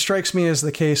 it strikes me as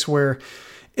the case where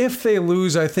if they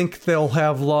lose, I think they'll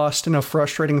have lost in a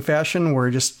frustrating fashion where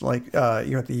just like,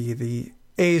 the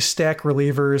A's stack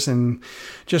relievers and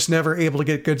just never able to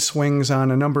get good swings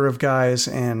on a number of guys.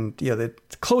 And, the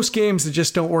close games that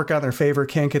just don't work out in their favor,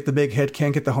 can't get the big hit,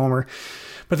 can't get the homer.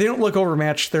 But they don't look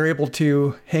overmatched. They're able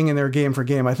to hang in there game for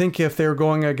game. I think if they're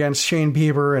going against Shane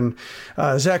Bieber and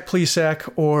Zach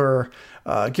Plesac or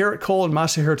Garrett Cole and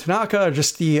Masahiro Tanaka,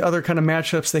 just the other kind of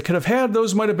matchups they could have had,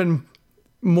 those might have been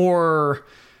more...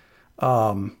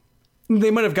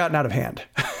 they might have gotten out of hand.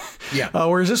 Yeah.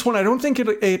 Whereas this one, I don't think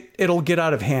it'll get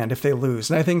out of hand if they lose.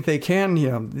 And I think they can,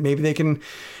 maybe they can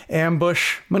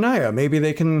ambush Manaea. Maybe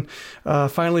they can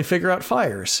finally figure out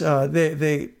Fires.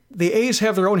 The A's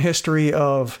have their own history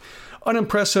of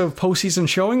unimpressive postseason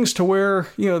showings to where,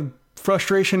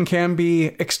 frustration can be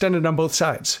extended on both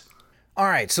sides. All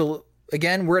right. So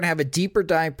again, we're going to have a deeper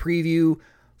dive preview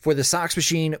for the Sox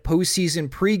Machine postseason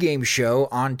pregame show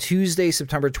on Tuesday,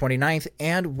 September 29th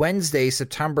and Wednesday,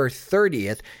 September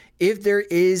 30th. If there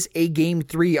is a Game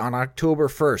 3 on October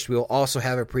 1st, we will also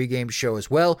have a pregame show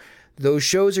as well. Those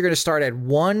shows are going to start at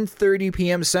 1:30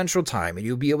 p.m. Central Time, and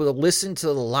you'll be able to listen to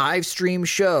the live stream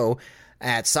show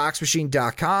at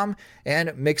SoxMachine.com and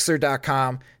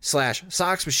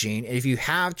Mixler.com/SoxMachine. And if you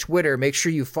have Twitter, make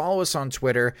sure you follow us on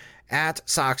Twitter at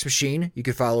SoxMachine. You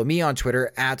can follow me on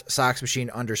Twitter at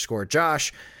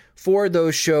SoxMachine_Josh for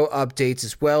those show updates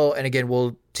as well. And again,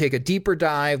 we'll take a deeper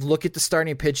dive, look at the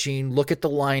starting pitching, look at the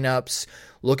lineups,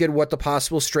 look at what the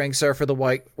possible strengths are for the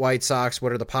White Sox,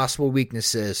 what are the possible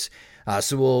weaknesses.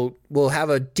 So we'll have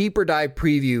a deeper dive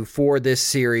preview for this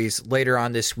series later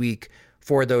on this week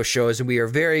for those shows, and we are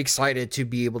very excited to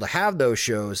be able to have those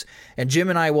shows. And Jim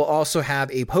and I will also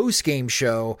have a post-game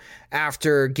show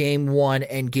after Game 1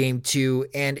 and Game 2,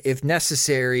 and if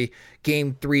necessary,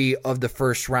 Game 3 of the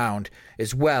first round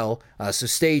as well. So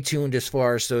stay tuned as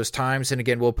far as those times, and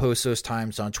again, we'll post those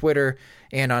times on Twitter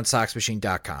and on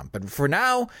SoxMachine.com. But for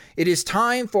now, it is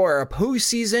time for our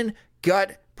postseason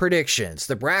gut predictions.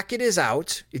 The bracket is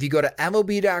out. If you go to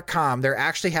MLB.com, they're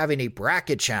actually having a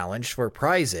bracket challenge for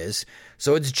prizes.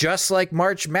 So it's just like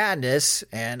March Madness,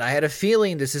 and I had a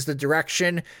feeling this is the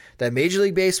direction that Major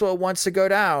League Baseball wants to go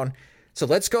down. So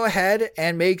let's go ahead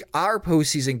and make our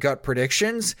postseason gut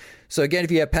predictions. So again,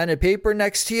 if you have pen and paper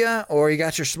next to you, or you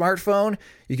got your smartphone,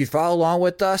 you can follow along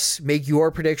with us, make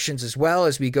your predictions as well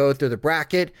as we go through the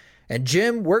bracket. And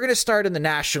Jim, we're going to start in the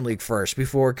National League first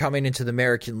before coming into the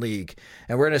American League.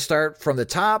 And we're going to start from the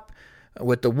top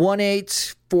with the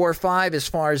 1-8, 4-5. As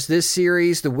far as this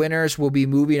series, the winners will be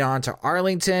moving on to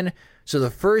Arlington. So the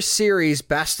first series,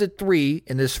 best of 3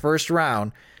 in this first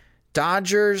round,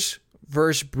 Dodgers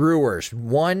versus Brewers,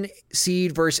 1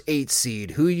 seed versus 8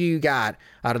 seed. Who you got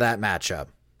out of that matchup?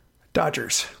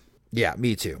 Dodgers. Yeah,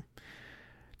 me too.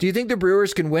 Do you think the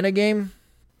Brewers can win a game?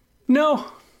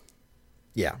 No.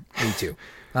 Yeah, me too.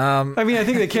 I mean, I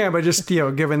think they can, but just,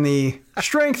 given the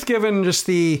strength, given just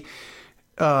the,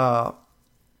 the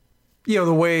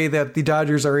way that the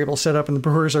Dodgers are able to set up and the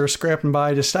Brewers are scrapping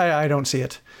by, just, I don't see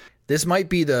it. This might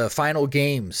be the final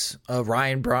games of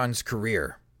Ryan Braun's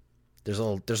career. There's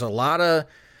a lot of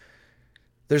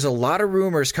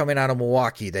rumors coming out of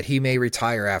Milwaukee that he may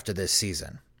retire after this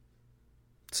season.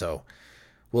 So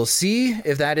we'll see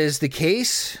if that is the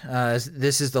case.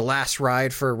 This is the last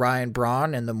ride for Ryan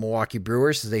Braun and the Milwaukee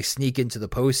Brewers as they sneak into the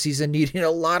postseason, needing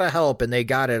a lot of help, and they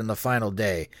got it on the final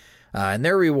day And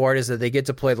their reward is that they get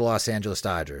to play the Los Angeles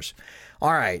Dodgers.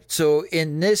 All right, so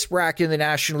in this bracket in the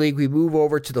National League, we move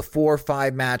over to the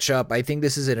 4-5 matchup. I think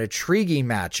this is an intriguing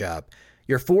matchup.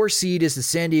 Your 4 seed is the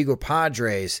San Diego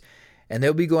Padres, and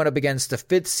they'll be going up against the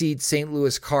 5th seed St.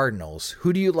 Louis Cardinals.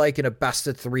 Who do you like in a best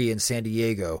of 3 in San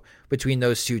Diego between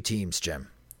those two teams, Jim?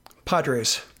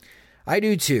 Padres. I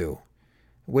do too,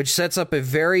 which sets up a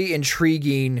very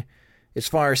intriguing as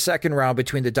far as second round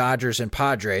between the Dodgers and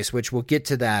Padres, which we'll get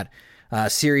to that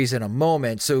series in a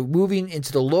moment. So moving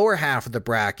into the lower half of the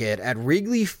bracket at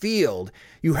Wrigley Field,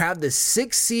 you have the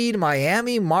 6th seed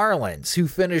Miami Marlins, who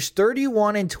finished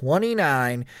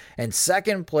 31-29 and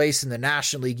second place in the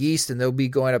National League East, and they'll be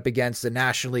going up against the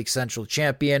National League Central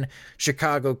champion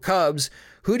Chicago Cubs.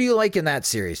 Who do you like in that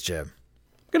series, Jim?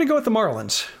 I'm going to go with the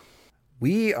Marlins.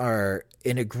 We are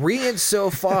in agreement so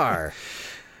far.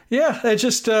 Yeah, it's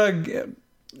just,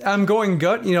 I'm going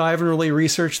gut. I haven't really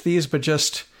researched these, but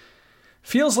just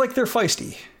feels like they're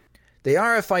feisty. They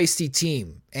are a feisty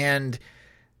team, and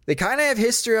they kind of have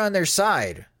history on their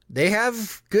side. They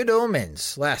have good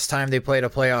omens last time they played a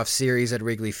playoff series at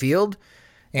Wrigley Field.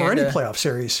 And, or any playoff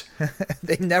series.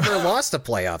 They never lost a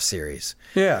playoff series.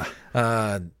 Yeah.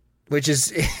 Which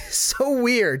is so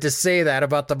weird to say that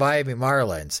about the Miami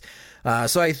Marlins.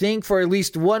 So I think for at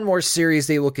least one more series,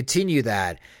 they will continue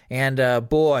that. And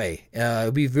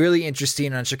it'll be really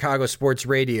interesting on Chicago Sports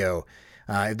Radio.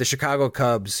 If the Chicago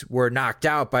Cubs were knocked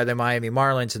out by the Miami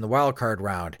Marlins in the wild card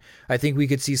round, I think we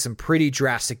could see some pretty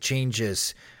drastic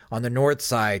changes on the north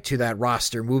side to that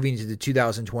roster moving to the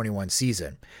 2021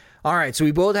 season. All right, so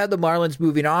we both have the Marlins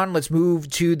moving on. Let's move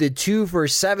to the 2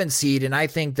 versus 7 seed, and I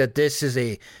think that this is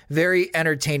a very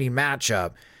entertaining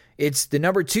matchup. It's the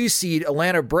number 2 seed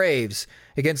Atlanta Braves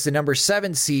against the number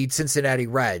 7 seed Cincinnati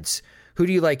Reds. Who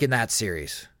do you like in that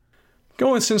series?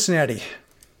 Go with Cincinnati.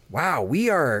 Wow, we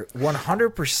are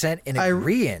 100% in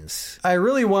agreement. I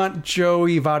really want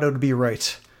Joey Votto to be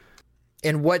right.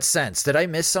 In what sense? Did I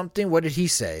miss something? What did he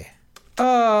say?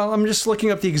 I'm just looking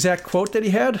up the exact quote that he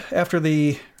had after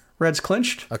the Reds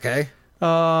clinched. Okay.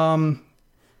 Yeah,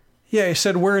 he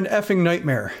said, "We're an effing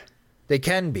nightmare." They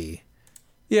can be.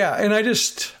 Yeah, and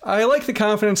I like the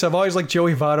confidence. I've always liked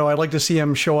Joey Votto. I'd like to see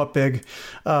him show up big.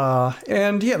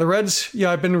 And yeah, the Reds,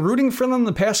 I've been rooting for them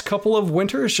the past couple of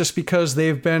winters just because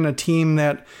they've been a team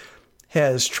that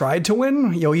has tried to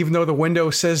win, even though the window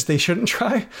says they shouldn't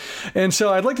try. And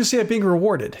so I'd like to see it being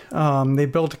rewarded. They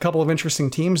built a couple of interesting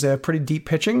teams. They have pretty deep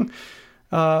pitching.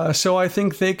 So I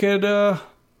think they could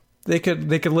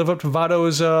live up to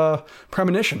Votto's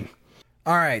premonition.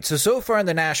 All right, so far in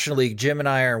the National League, Jim and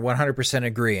I are 100%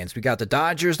 agreeance. We got the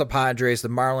Dodgers, the Padres, the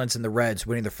Marlins, and the Reds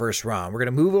winning the first round. We're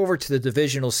going to move over to the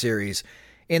divisional series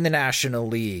in the National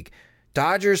League.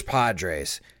 Dodgers,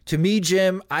 Padres. To me,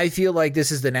 Jim, I feel like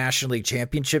this is the National League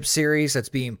Championship Series that's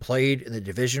being played in the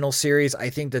divisional series. I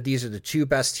think that these are the two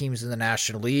best teams in the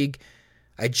National League.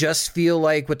 I just feel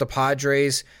like with the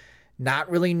Padres, not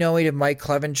really knowing if Mike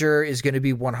Clevenger is going to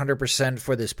be 100%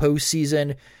 for this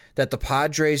postseason, that the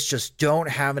Padres just don't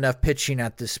have enough pitching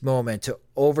at this moment to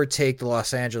overtake the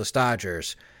Los Angeles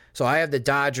Dodgers. So I have the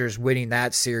Dodgers winning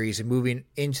that series and moving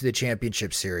into the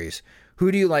championship series. Who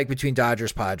do you like between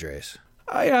Dodgers, Padres?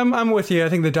 I'm with you. I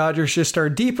think the Dodgers just are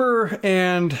deeper,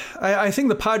 and I think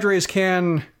the Padres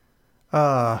can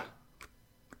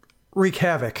wreak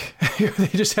havoc. They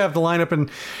just have the lineup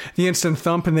and the instant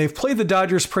thump, and they've played the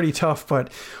Dodgers pretty tough.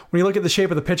 But when you look at the shape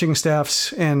of the pitching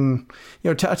staffs, and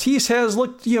Tatis has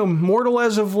looked mortal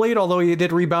as of late, although he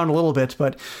did rebound a little bit.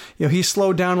 But he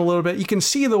slowed down a little bit. You can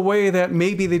see the way that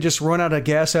maybe they just run out of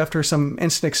gas after some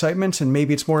instant excitement, and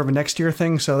maybe it's more of a next year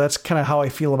thing. So that's kind of how I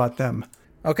feel about them.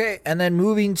 Okay, and then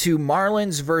moving to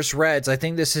Marlins versus Reds, I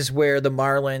think this is where the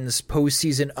Marlins'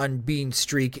 postseason unbeaten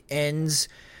streak ends.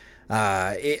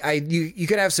 You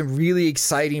could have some really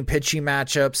exciting pitching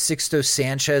matchups. Sixto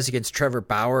Sanchez against Trevor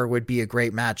Bauer would be a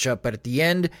great matchup, but at the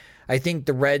end, I think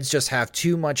the Reds just have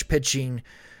too much pitching,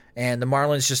 and the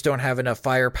Marlins just don't have enough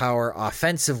firepower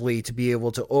offensively to be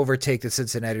able to overtake the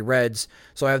Cincinnati Reds.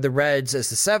 So I have the Reds as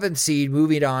the 7th seed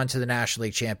moving on to the National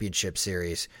League Championship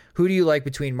Series. Who do you like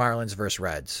between Marlins versus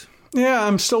Reds? Yeah,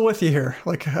 I'm still with you here.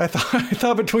 Like I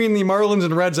thought between the Marlins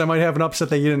and Reds, I might have an upset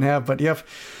that you didn't have, but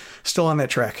still on that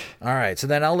track. All right, so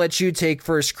then I'll let you take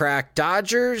first crack.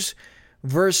 Dodgers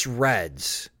versus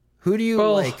Reds. Who do you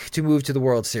like to move to the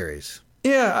World Series?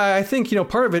 Yeah, I think,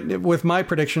 part of it with my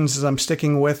predictions is I'm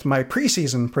sticking with my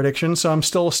preseason predictions, so I'm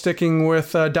still sticking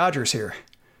with Dodgers here.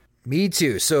 Me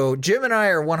too. So Jim and I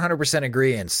are 100%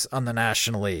 agreeance on the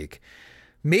National League.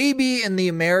 Maybe in the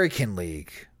American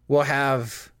League, we'll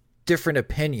have different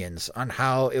opinions on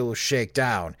how it will shake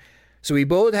down. So we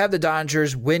both have the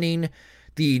Dodgers winning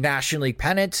the National League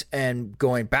pennant and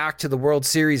going back to the World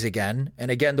Series again.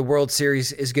 And again, the World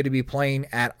Series is going to be playing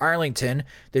at Arlington,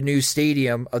 the new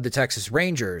stadium of the Texas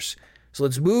Rangers. So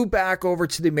let's move back over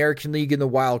to the American League in the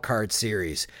Wild Card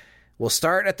Series. We'll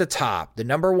start at the top. The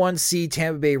number 1 seed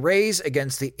Tampa Bay Rays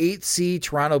against the 8th seed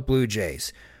Toronto Blue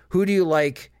Jays. Who do you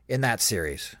like in that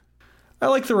series? I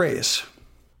like the Rays.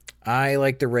 I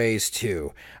like the Rays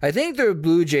too. I think the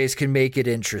Blue Jays can make it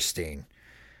interesting.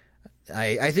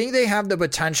 I think they have the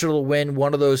potential to win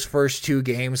one of those first 2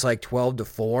 games like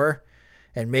 12-4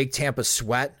 and make Tampa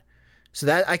sweat. So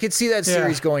that I could see that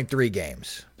series going 3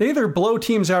 games. They either blow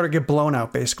teams out or get blown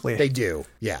out, basically. They do,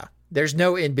 yeah. There's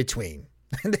no in between.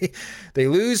 They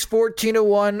lose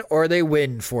 14-1 or they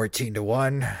win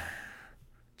 14-1.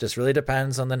 Just really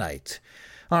depends on the night.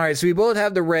 All right, so we both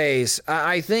have the Rays.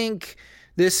 I think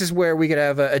this is where we could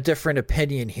have a different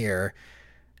opinion here.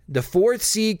 The 4th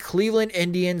seed Cleveland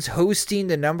Indians hosting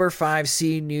the number 5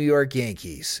 seed New York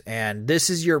Yankees. And this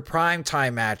is your prime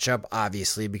time matchup,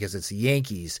 obviously, because it's the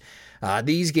Yankees.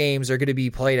 These games are going to be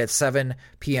played at 7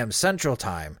 p.m. Central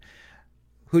Time.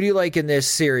 Who do you like in this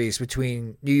series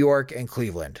between New York and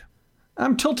Cleveland?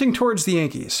 I'm tilting towards the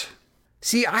Yankees.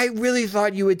 See, I really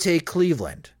thought you would take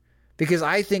Cleveland because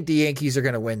I think the Yankees are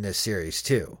going to win this series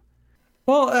too.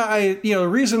 Well, the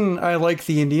reason I like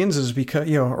the Indians is because,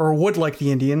 or would like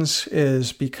the Indians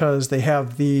is because they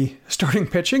have the starting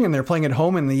pitching and they're playing at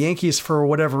home, and the Yankees, for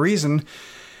whatever reason,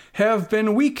 have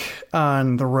been weak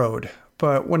on the road.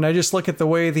 But when I just look at the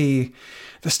way the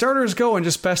starters go and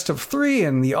just best of 3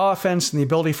 and the offense and the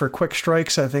ability for quick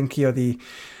strikes, I think, the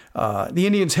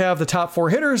Indians have the top 4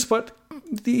 hitters, but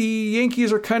the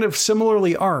Yankees are kind of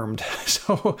similarly armed.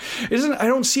 So I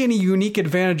don't see any unique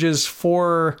advantages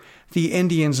for the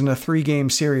Indians in a 3-game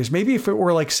series. Maybe if it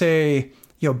were like, say,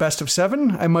 best of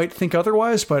 7, I might think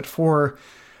otherwise, but for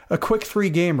a quick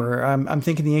 3-gamer, I'm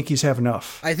thinking the Yankees have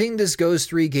enough. I think this goes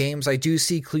 3 games. I do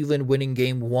see Cleveland winning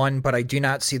game 1, but I do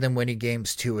not see them winning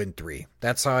games 2 and 3.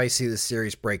 That's how I see the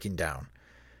series breaking down,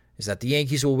 is that the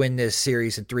Yankees will win this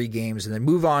series in 3 games and then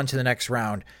move on to the next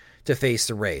round to face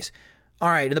the Rays. All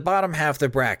right, in the bottom half of the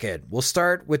bracket, we'll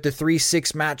start with the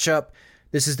 3-6 matchup.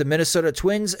 This is the Minnesota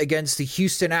Twins against the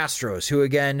Houston Astros, who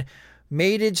again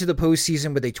made it to the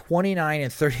postseason with a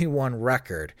 29-31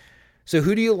 record. So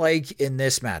who do you like in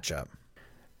this matchup?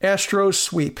 Astros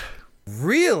sweep.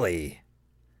 Really?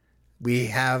 We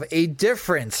have a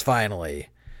difference finally.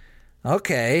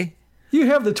 Okay. You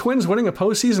have the Twins winning a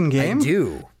postseason game? I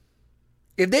do.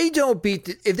 If they don't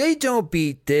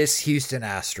beat this Houston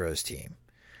Astros team,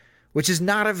 which is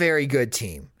not a very good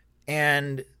team,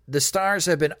 and the Stars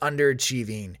have been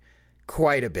underachieving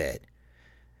quite a bit,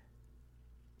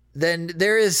 then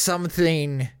there is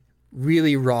something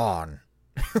really wrong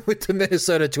with the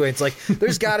Minnesota Twins. Like,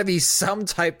 there's got to be some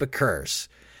type of curse,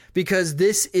 because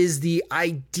this is the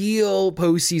ideal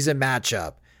postseason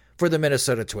matchup for the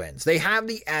Minnesota Twins. They have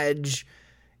the edge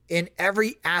in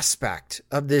every aspect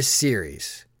of this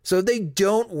series. So if they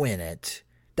don't win it,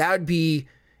 that would be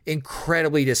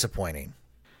incredibly disappointing.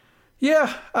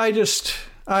 Yeah,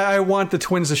 I want the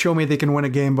Twins to show me they can win a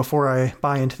game before I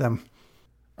buy into them.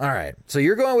 All right, so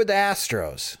you're going with the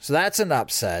Astros. So that's an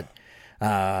upset.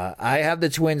 I have the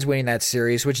Twins winning that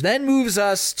series, which then moves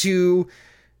us to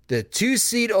the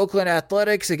 2-seed Oakland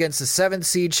Athletics against the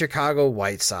 7th-seed Chicago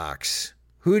White Sox.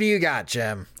 Who do you got,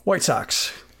 Jim? White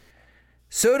Sox.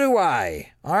 So do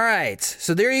I. All right,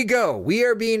 so there you go. We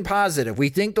are being positive. We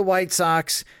think the White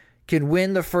Sox can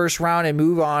win the first round and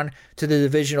move on to the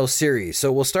divisional series.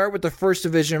 So we'll start with the first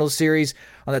divisional series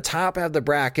on the top half of the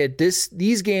bracket.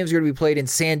 These games are going to be played in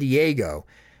San Diego,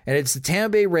 and it's the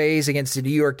Tampa Bay Rays against the New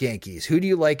York Yankees. Who do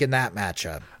you like in that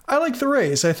matchup? I like the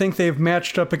Rays. I think they've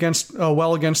matched up against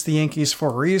the Yankees for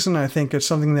a reason. I think it's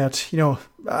something that,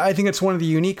 I think it's one of the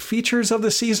unique features of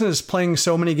the season is playing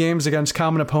so many games against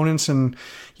common opponents, and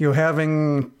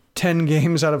having 10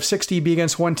 games out of 60 be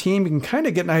against one team. You can kind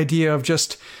of get an idea of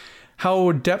just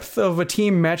how depth of a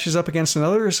team matches up against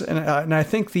another's. And I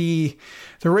think the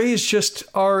Rays just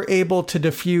are able to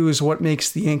diffuse what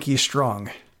makes the Yankees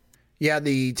strong. Yeah,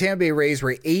 the Tampa Bay Rays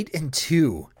were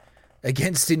 8-2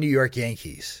 against the New York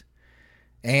Yankees.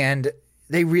 And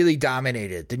they really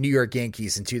dominated the New York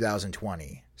Yankees in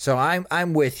 2020. So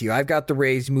I'm with you. I've got the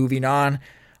Rays moving on.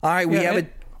 All right, we have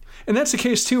it. And that's the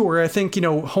case too, where I think,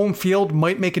 home field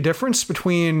might make a difference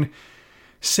between,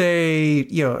 say,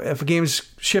 if a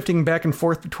game's shifting back and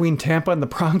forth between Tampa and the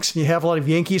Bronx, and you have a lot of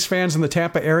Yankees fans in the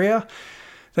Tampa area,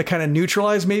 that kind of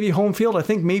neutralize maybe home field. I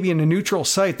think maybe in a neutral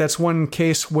site, that's one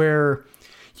case where,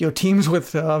 teams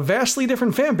with vastly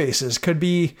different fan bases could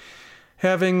be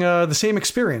having the same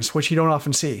experience, which you don't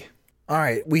often see. All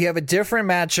right, we have a different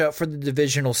matchup for the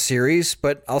divisional series,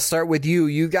 but I'll start with you.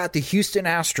 You got the Houston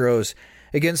Astros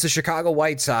against the Chicago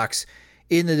White Sox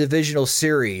in the divisional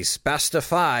series. Best of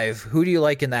 5. Who do you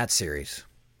like in that series?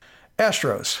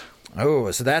 Astros.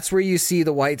 Oh, so that's where you see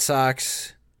the White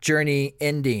Sox journey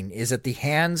ending, is at the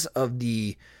hands of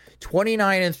the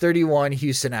 29-31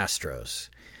 Houston Astros.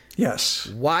 Yes.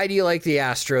 Why do you like the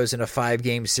Astros in a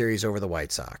 5-game series over the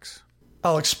White Sox?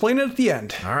 I'll explain it at the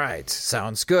end. All right,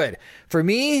 sounds good. For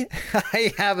me,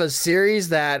 I have a series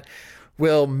that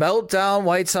will melt down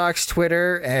White Sox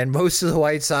Twitter and most of the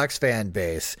White Sox fan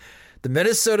base. The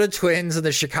Minnesota Twins and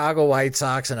the Chicago White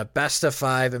Sox in a best of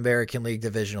 5 American League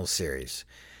divisional series.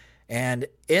 And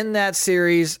in that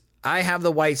series, I have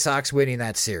the White Sox winning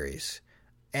that series.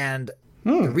 And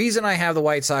the reason I have the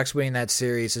White Sox winning that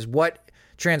series is what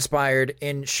transpired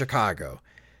in Chicago.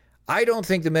 I don't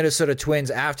think the Minnesota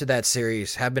Twins after that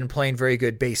series have been playing very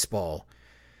good baseball.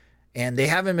 And they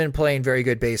haven't been playing very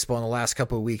good baseball in the last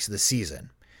couple of weeks of the season.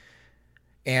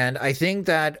 And I think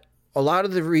that a lot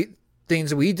of the things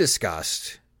that we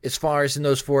discussed as far as in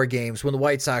those 4 games when the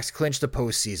White Sox clinched the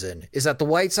postseason is that the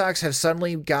White Sox have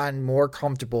suddenly gotten more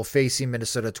comfortable facing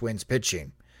Minnesota Twins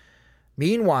pitching.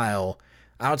 Meanwhile,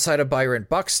 outside of Byron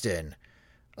Buxton,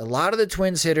 a lot of the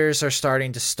Twins hitters are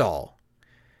starting to stall.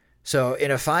 So in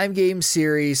a 5-game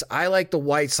series, I like the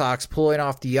White Sox pulling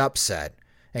off the upset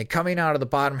and coming out of the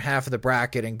bottom half of the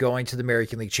bracket and going to the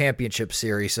American League Championship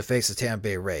Series to face the Tampa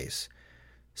Bay Rays.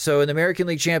 So in the American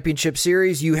League Championship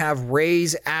Series, you have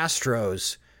Rays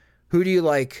Astros. Who do you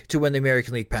like to win the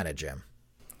American League pennant, Jim?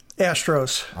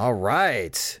 Astros. All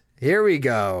right. Here we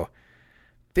go.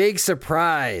 Big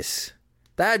surprise.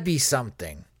 That'd be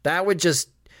something. That would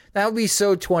be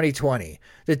so 2020.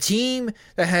 The team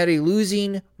that had a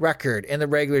losing record in the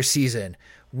regular season,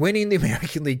 winning the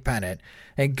American League pennant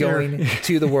and going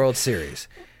to the World Series.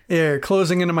 Yeah,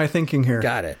 closing into my thinking here.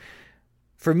 Got it.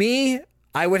 For me,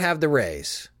 I would have the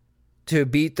Rays to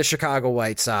beat the Chicago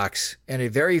White Sox in a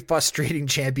very frustrating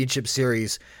championship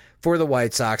series for the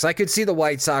White Sox. I could see the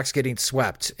White Sox getting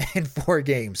swept in 4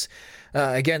 games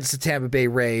against the Tampa Bay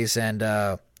Rays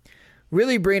and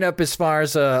really bring up as far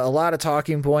as a lot of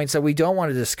talking points that we don't want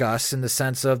to discuss in the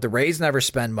sense of the Rays never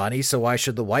spend money, so why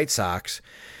should the White Sox?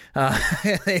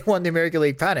 They won the American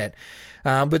League pennant.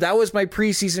 But that was my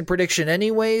preseason prediction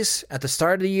anyways. At the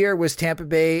start of the year was Tampa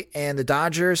Bay and the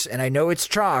Dodgers, and I know it's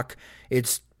chalk.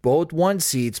 It's both 1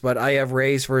 seeds, but I have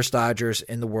Rays versus Dodgers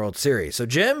in the World Series. So,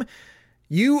 Jim,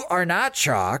 you are not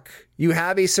chalk. You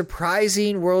have a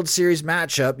surprising World Series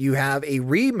matchup. You have a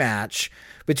rematch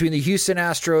between the Houston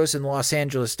Astros and the Los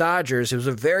Angeles Dodgers. It was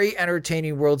a very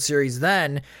entertaining World Series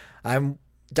then. I'm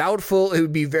doubtful it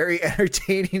would be very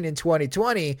entertaining in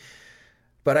 2020,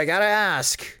 but I got to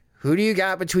ask, who do you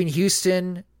got between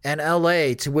Houston and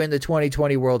LA to win the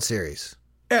 2020 World Series?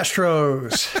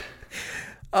 Astros.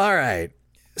 All right.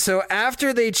 So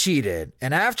after they cheated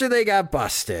and after they got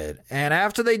busted and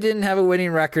after they didn't have a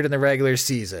winning record in the regular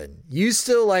season, you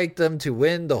still like them to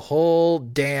win the whole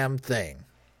damn thing.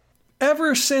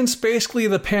 Ever since basically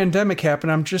the pandemic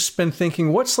happened, I've just been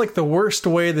thinking, what's like the worst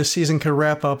way the season could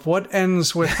wrap up? What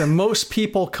ends with the most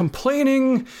people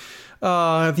complaining?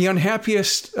 The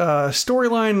unhappiest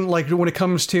storyline, like when it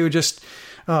comes to just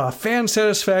fan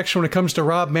satisfaction, when it comes to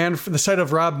the sight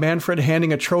of Rob Manfred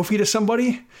handing a trophy to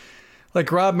somebody. Like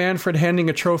Rob Manfred handing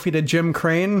a trophy to Jim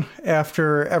Crane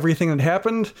after everything that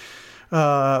happened.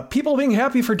 People being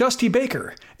happy for Dusty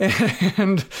Baker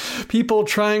and people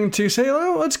trying to say,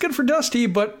 oh, it's good for Dusty,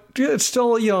 but it's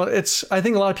still, I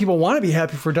think a lot of people want to be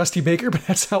happy for Dusty Baker, but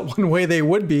that's not one way they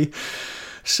would be.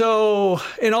 So,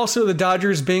 and also the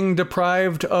Dodgers being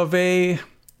deprived of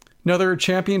another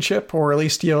championship, or at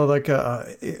least,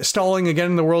 stalling again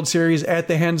in the World Series at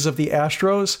the hands of the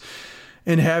Astros,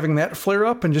 and having that flare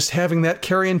up and just having that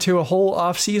carry into a whole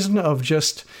offseason of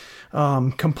just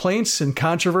complaints and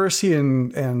controversy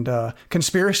and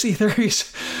conspiracy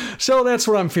theories. So that's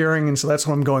what I'm fearing, and so that's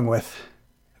what I'm going with.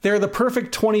 They're the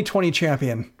perfect 2020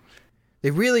 champion.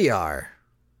 They really are.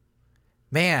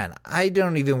 Man, I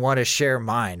don't even want to share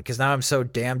mine because now I'm so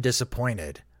damn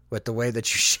disappointed with the way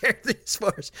that you shared this as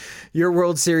far as your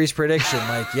World Series prediction.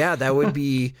 Like, yeah, that would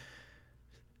be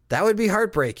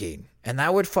heartbreaking, and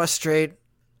that would frustrate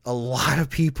a lot of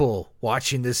people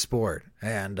watching this sport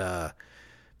and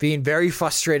being very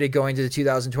frustrated going to the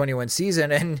 2021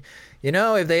 season. And,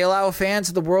 if they allow fans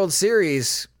of the World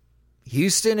Series,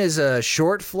 Houston is a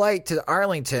short flight to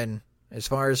Arlington as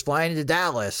far as flying to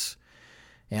Dallas.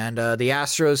 And the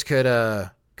Astros could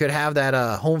have that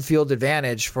home field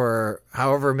advantage for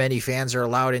however many fans are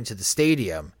allowed into the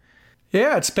stadium.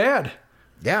 Yeah, it's bad.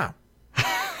 Yeah.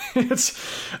 It's,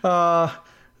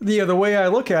 the way I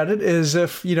look at it is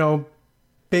if,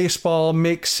 baseball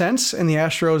makes sense and the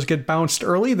Astros get bounced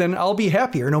early, then I'll be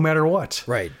happier no matter what.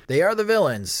 Right. They are the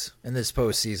villains in this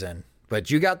postseason, but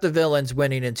you got the villains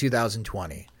winning in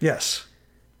 2020. Yes.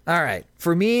 All right.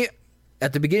 For me,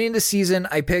 at the beginning of the season,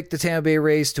 I picked the Tampa Bay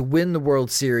Rays to win the World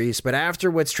Series, but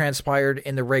after what's transpired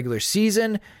in the regular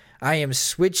season, I am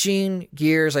switching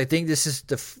gears. I think this is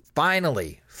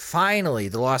finally,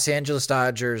 the Los Angeles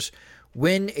Dodgers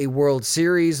win a World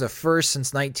Series, the first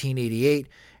since 1988,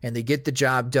 and they get the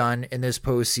job done in this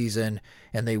postseason,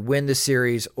 and they win the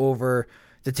series over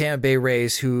the Tampa Bay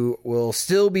Rays, who will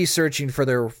still be searching for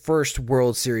their first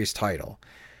World Series title.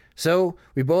 So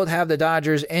we both have the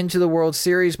Dodgers into the World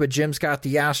Series, but Jim's got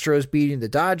the Astros beating the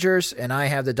Dodgers, and I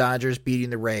have the Dodgers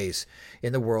beating the Rays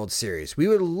in the World Series. We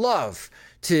would love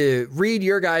to read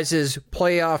your guys'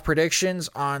 playoff predictions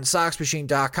on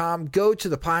SoxMachine.com. Go to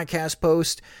the podcast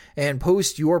post and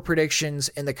post your predictions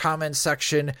in the comments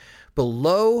section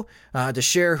below to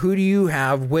share who do you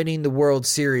have winning the World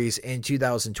Series in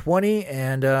 2020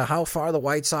 and how far the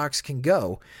White Sox can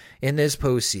go in this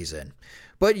postseason.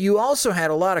 But you also had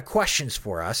a lot of questions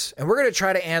for us, and we're going to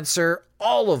try to answer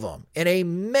all of them in a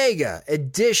mega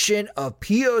edition of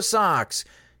P.O. Sox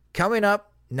coming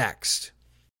up next.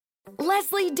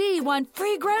 Leslie D won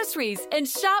free groceries and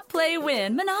Shop, Play,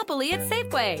 Win Monopoly at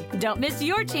Safeway. Don't miss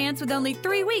your chance with only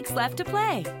 3 weeks left to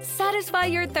play. Satisfy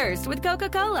your thirst with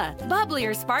Coca-Cola, bubbly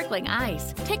or sparkling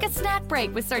ice. Take a snack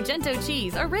break with Sargento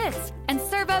cheese or Ritz. And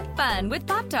serve up fun with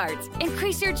Pop-Tarts.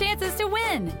 Increase your chances to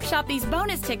win. Shop these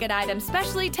bonus ticket items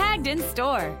specially tagged in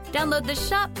store. Download the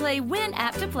Shop, Play, Win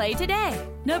app to play today.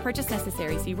 No purchase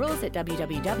necessary. See rules at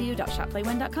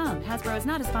www.shopplaywin.com. Hasbro is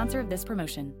not a sponsor of this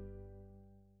promotion.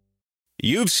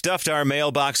 You've stuffed our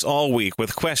mailbox all week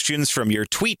with questions from your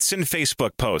tweets and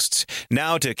Facebook posts.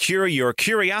 Now to cure your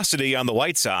curiosity on the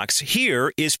White Sox,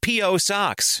 here is P.O.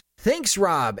 Sox. Thanks,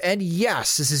 Rob. And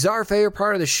yes, this is our favorite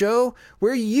part of the show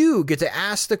where you get to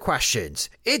ask the questions.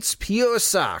 It's P.O.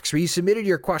 Sox, where you submitted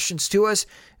your questions to us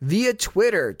via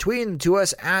Twitter, tweeting them to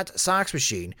us at Sox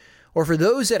Machine. Or for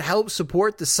those that help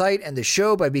support the site and the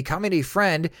show by becoming a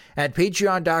friend at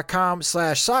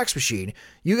patreon.com/SoxMachine,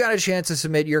 you got a chance to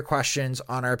submit your questions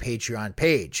on our Patreon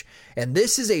page. And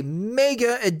this is a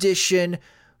mega edition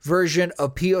version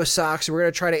of P.O. Sox. We're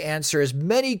going to try to answer as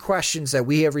many questions that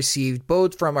we have received,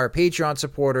 both from our Patreon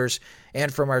supporters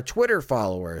and from our Twitter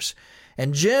followers.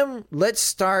 And Jim, let's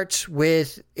start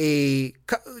with we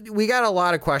got a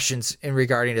lot of questions in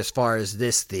regarding as far as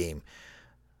this theme.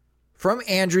 From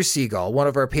Andrew Seagull, one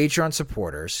of our Patreon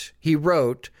supporters, he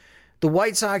wrote, "The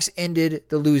White Sox ended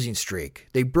the losing streak.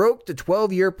 They broke the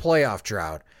 12-year playoff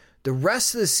drought. The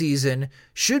rest of the season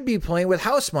should be playing with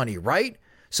house money, right?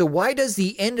 So why does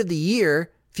the end of the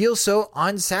year feel so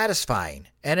unsatisfying?"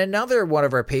 And another one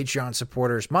of our Patreon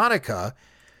supporters, Monica,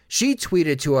 she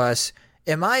tweeted to us,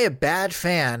 "Am I a bad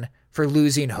fan for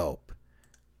losing hope?"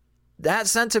 That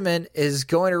sentiment is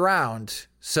going around.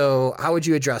 So how would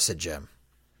you address it, Jim?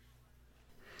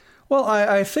 Well,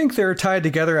 I think they're tied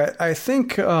together. I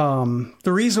think the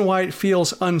reason why it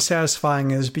feels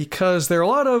unsatisfying is because there are a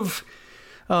lot of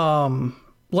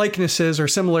likenesses or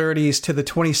similarities to the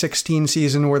 2016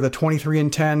 season where the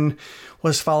 23-10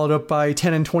 was followed up by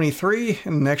 10-23.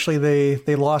 And actually,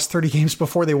 they lost 30 games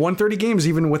before they won 30 games,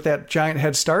 even with that giant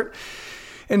head start.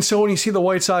 And so when you see the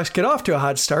White Sox get off to a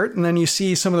hot start, and then you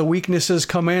see some of the weaknesses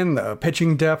come in, the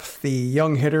pitching depth, the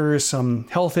young hitters, some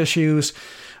health issues,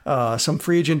 some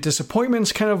free agent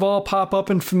disappointments kind of all pop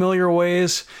up in familiar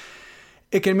ways,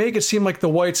 it can make it seem like the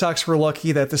White Sox were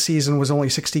lucky that the season was only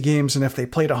 60 games, and if they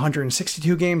played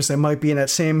 162 games, they might be in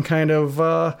that same kind of,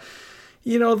 the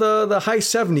high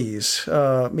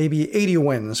 70s, maybe 80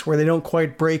 wins, where they don't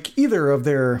quite break either of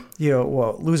their,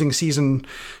 losing season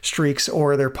streaks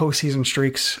or their postseason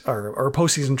streaks or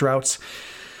postseason droughts.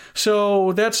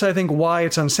 So that's, I think, why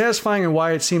it's unsatisfying and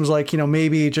why it seems like,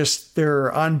 maybe just they're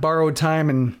on borrowed time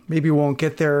and maybe won't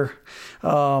get there.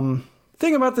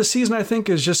 Thing about this season, I think,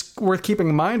 is just worth keeping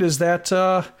in mind is that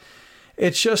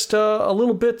it's just a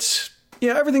little bit,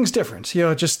 everything's different.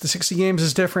 Just the 60 games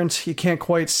is different. You can't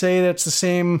quite say that's the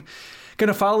same, going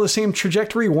to follow the same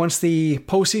trajectory once the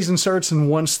postseason starts and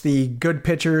once the good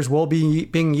pitchers will be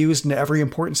being used in every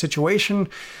important situation.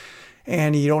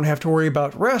 And you don't have to worry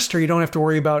about rest, or you don't have to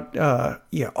worry about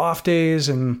off days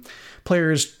and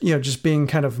players just being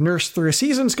kind of nursed through a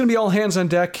season. It's going to be all hands on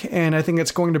deck, and I think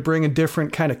it's going to bring a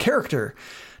different kind of character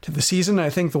to the season.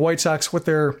 I think the White Sox, with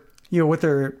their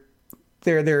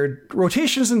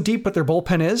rotation isn't deep, but their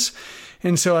bullpen is,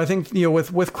 and so I think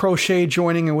with Crochet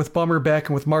joining and with Bummer back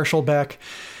and with Marshall back,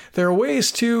 there are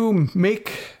ways to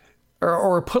make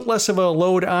or put less of a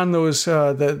load on those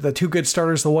the two good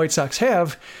starters the White Sox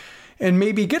have, and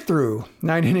maybe get through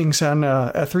 9 innings on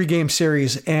a 3-game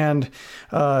series and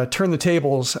turn the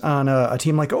tables on a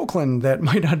team like Oakland that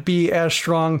might not be as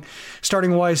strong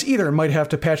starting-wise either, might have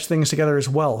to patch things together as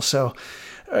well. So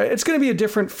it's going to be a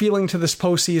different feeling to this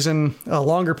postseason, a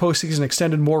longer postseason,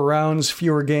 extended more rounds,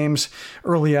 fewer games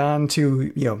early on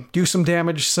to do some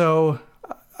damage. So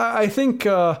I think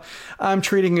I'm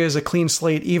treating it as a clean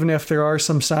slate, even if there are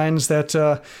some signs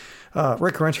that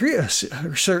Rick Renteria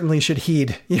certainly should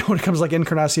heed, when it comes to like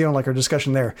Encarnacion, like our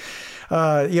discussion there.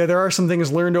 There are some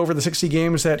things learned over the 60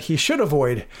 games that he should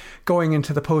avoid going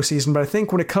into the postseason. But I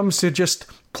think when it comes to just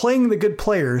playing the good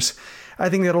players, I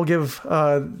think that'll give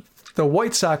the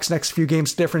White Sox next few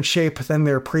games different shape than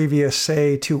their previous,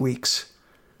 say, 2 weeks.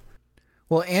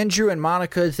 Well, Andrew and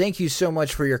Monica, thank you so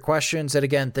much for your questions. And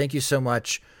again, thank you so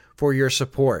much for your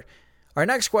support. Our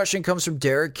next question comes from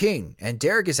Derek King. And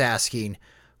Derek is asking,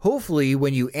 hopefully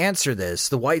when you answer this,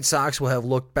 the White Sox will have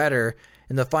looked better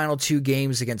in the final 2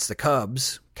 games against the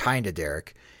Cubs. Kinda,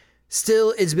 Derek.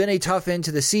 Still, it's been a tough end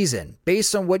to the season.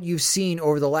 Based on what you've seen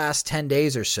over the last 10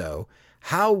 days or so,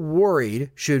 how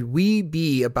worried should we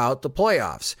be about the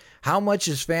playoffs? How much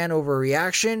is fan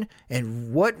overreaction?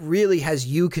 And what really has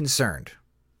you concerned?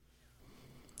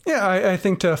 Yeah, I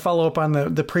think to follow up on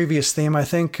the previous theme, I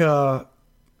think,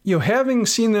 having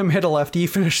seen them hit a lefty,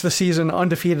 finish the season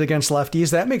undefeated against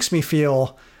lefties, that makes me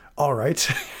feel all right.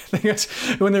 I think that's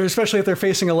especially if they're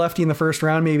facing a lefty in the first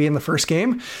round, maybe in the first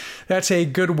game, that's a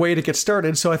good way to get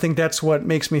started. So I think that's what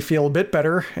makes me feel a bit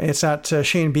better. It's not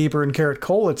Shane Bieber and Garrett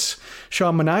Cole. It's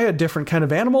Sean Manaea, a different kind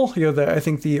of animal. I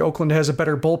think the Oakland has a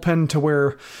better bullpen to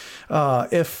where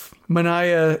if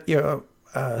Manaea,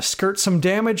 skirts some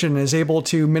damage and is able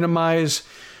to minimize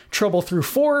trouble through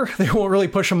 4, they won't really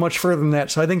push him much further than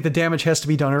that. So I think the damage has to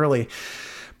be done early.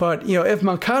 But, if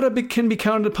Moncada can be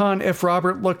counted upon, if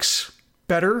Robert looks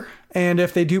better, and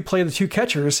if they do play the 2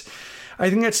 catchers, I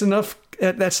think that's enough.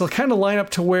 That's the kind of lineup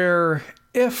to where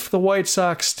if the White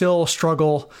Sox still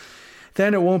struggle,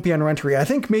 then it won't be on Renteria. I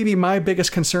think maybe my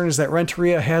biggest concern is that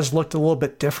Renteria has looked a little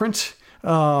bit different.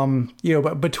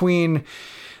 But between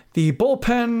the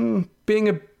bullpen being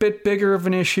a bit bigger of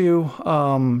an issue,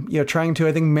 trying to,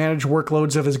 I think, manage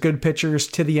workloads of his good pitchers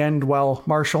to the end while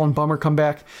Marshall and Bummer come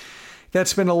back,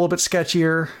 that's been a little bit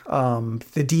sketchier.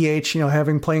 The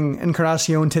DH, playing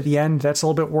Encarnacion to the end, that's a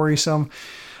little bit worrisome.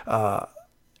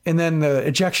 And then the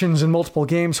ejections in multiple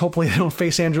games, hopefully they don't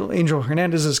face Angel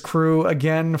Hernandez's crew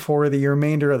again for the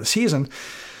remainder of the season.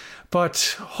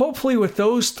 But hopefully with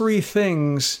those 3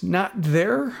 things not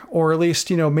there, or at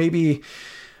least, maybe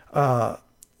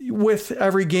with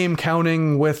every game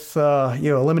counting, with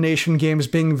elimination games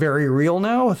being very real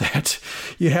now, that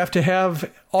you have to have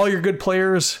all your good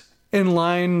players in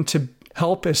line to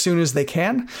help as soon as they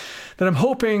can, then I'm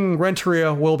hoping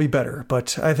Renteria will be better.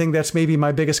 But I think that's maybe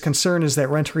my biggest concern, is that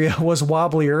Renteria was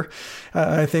wobblier.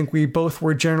 I think we both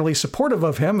were generally supportive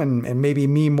of him, and maybe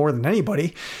me more than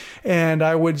anybody. And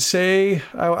I would say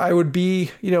I would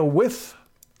be, with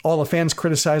all the fans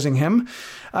criticizing him,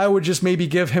 I would just maybe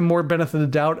give him more benefit of the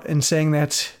doubt in saying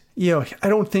that, I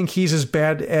don't think he's as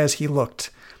bad as he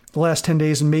looked the last 10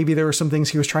 days. And maybe there were some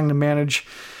things he was trying to manage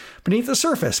beneath the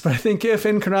surface. But I think if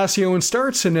Encarnacion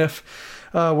starts, and if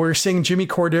we're seeing Jimmy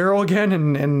Cordero again,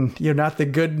 and not the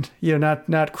good,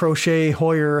 not Crochet,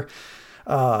 Hoyer,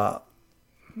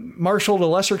 Marshall to a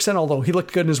lesser extent, although he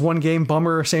looked good in his 1 game,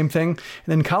 Bummer, same thing. And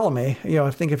then Colomé,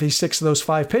 I think if he sticks to those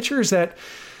 5 pitchers, that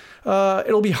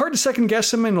it'll be hard to second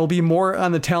guess him, and it'll be more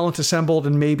on the talent assembled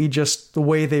and maybe just the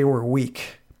way they were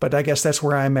weak. But I guess that's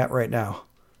where I'm at right now.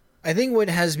 I think what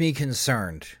has me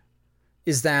concerned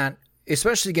is that,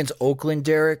 especially against Oakland,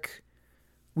 Derek,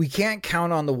 we can't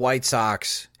count on the White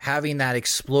Sox having that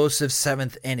explosive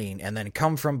 7th inning and then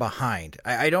come from behind.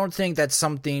 I don't think that's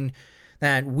something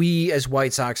that we as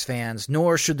White Sox fans,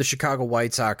 nor should the Chicago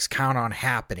White Sox, count on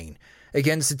happening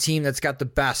against a team that's got the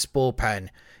best bullpen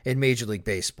in Major League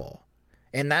Baseball.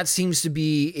 And that seems to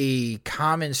be a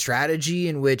common strategy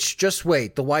in which, just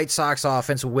wait, the White Sox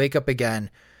offense will wake up again.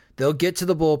 They'll get to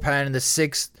the bullpen in the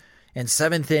 6th and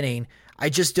 7th inning. I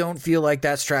just don't feel like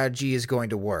that strategy is going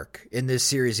to work in this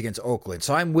series against Oakland.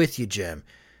 So I'm with you, Jim.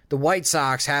 The White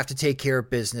Sox have to take care of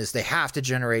business. They have to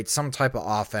generate some type of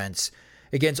offense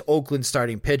against Oakland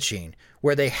starting pitching,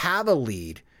 where they have a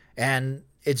lead, and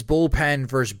it's bullpen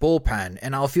versus bullpen.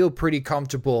 And I'll feel pretty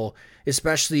comfortable,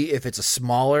 especially if it's a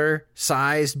smaller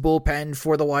sized bullpen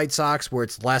for the White Sox, where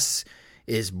it's less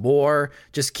is more.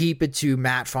 Just keep it to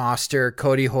Matt Foster,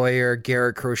 Cody Hoyer,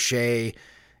 Garrett Crochet,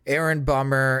 Aaron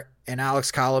Bummer, and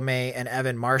Alex Colomé and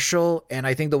Evan Marshall, and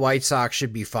I think the White Sox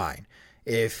should be fine.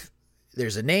 If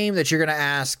there's a name that you're going to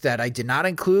ask that I did not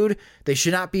include, they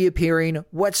should not be appearing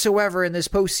whatsoever in this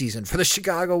postseason for the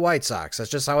Chicago White Sox. That's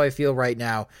just how I feel right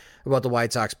now about the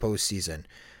White Sox postseason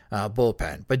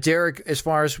bullpen. But Derek, as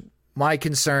far as my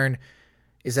concern,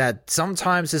 is that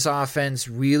sometimes this offense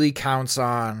really counts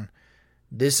on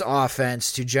this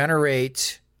offense to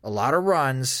generate a lot of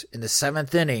runs in the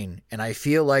 7th inning, and I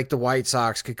feel like the White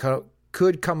Sox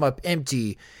could come up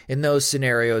empty in those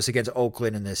scenarios against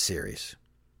Oakland in this series.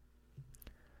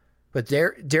 But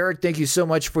Derek, thank you so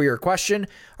much for your question.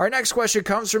 Our next question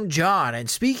comes from John, and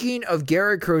speaking of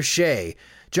Garrett Crochet,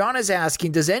 John is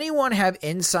asking, does anyone have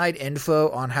inside info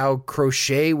on how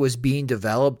Crochet was being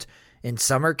developed in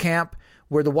summer camp?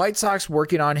 Were the White Sox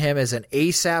working on him as an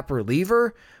ASAP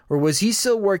reliever, or was he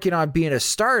still working on being a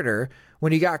starter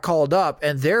when he got called up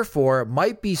and therefore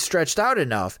might be stretched out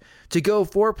enough to go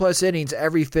 4+ innings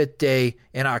every 5th day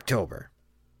in October?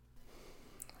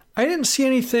 I didn't see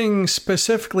anything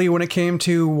specifically when it came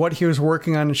to what he was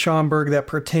working on in Schaumburg that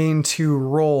pertained to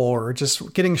role or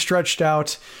just getting stretched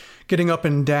out, getting up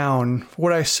and down.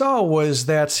 What I saw was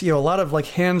that, a lot of like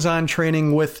hands-on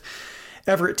training with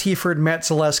Everett Tiford, Matt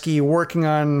Zaleski, working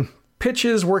on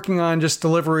pitches, working on just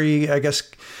delivery, I guess,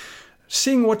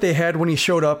 seeing what they had when he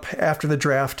showed up after the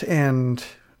draft and,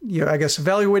 I guess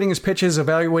evaluating his pitches,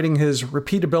 evaluating his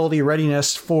repeatability,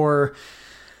 readiness for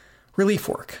relief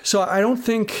work. So I don't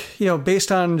think,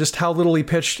 based on just how little he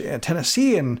pitched at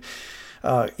Tennessee and,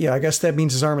 I guess that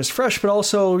means his arm is fresh, but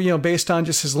also, based on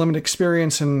just his limited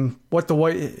experience and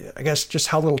just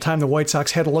how little time the White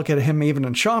Sox had to look at him even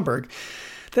in Schaumburg,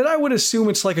 that I would assume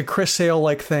it's like a Chris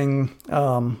Sale-like thing,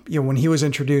 when he was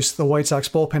introduced to the White Sox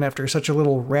bullpen after such a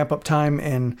little ramp-up time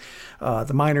in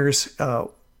the minors,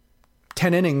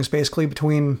 10 innings basically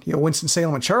between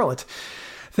Winston-Salem and Charlotte,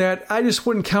 that I just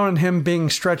wouldn't count on him being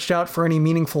stretched out for any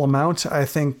meaningful amount. I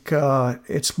think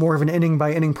it's more of an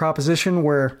inning-by-inning proposition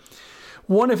where,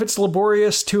 one, if it's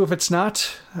laborious, two, if it's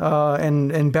not,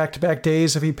 and back-to-back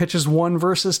days if he pitches 1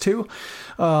 versus 2.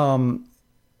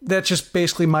 That's just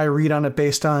basically my read on it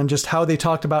based on just how they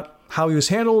talked about how he was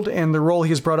handled and the role he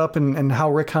has brought up and how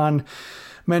Rick Hahn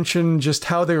mentioned just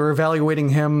how they were evaluating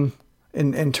him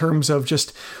in terms of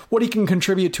just what he can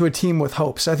contribute to a team with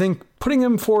hopes. I think putting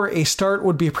him for a start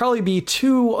would probably be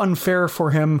too unfair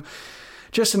for him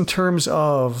just in terms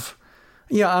of,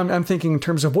 I'm thinking in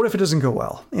terms of what if it doesn't go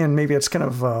well? And maybe it's kind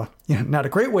of not a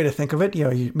great way to think of it.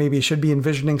 Maybe you should be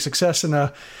envisioning success in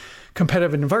a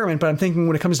competitive environment, but I'm thinking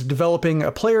when it comes to developing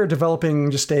a player, developing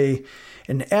just an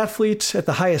athlete at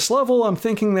the highest level, I'm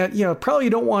thinking that, probably you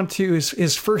don't want to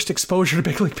his first exposure to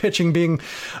big league pitching being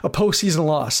a postseason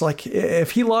loss. Like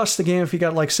if he lost the game, if he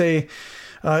got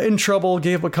in trouble,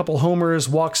 gave a couple homers,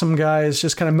 walked some guys,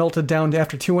 just kind of melted down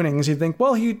after 2 innings, you'd think,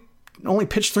 well, he only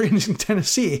pitched 3 innings in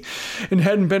Tennessee and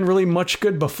hadn't been really much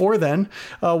good before then.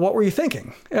 What were you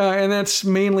thinking? And that's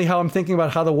mainly how I'm thinking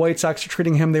about how the White Sox are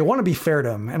treating him. They want to be fair to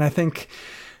him. And I think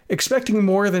expecting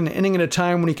more than an inning at a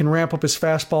time when he can ramp up his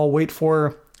fastball, wait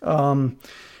for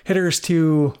hitters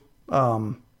to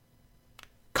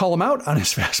call him out on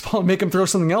his fastball and make him throw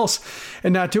something else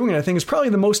and not doing it, I think is probably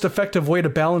the most effective way to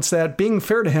balance that, being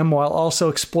fair to him while also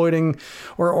exploiting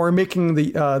or making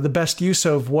the best use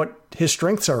of what his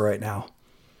strengths are right now.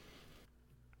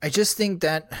 I just think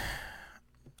that,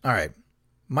 all right,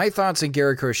 my thoughts on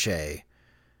Garrett Crochet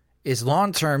is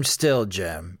long-term still,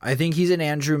 Jim. I think he's an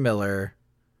Andrew Miller,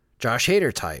 Josh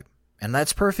Hader type, and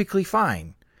that's perfectly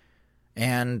fine.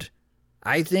 And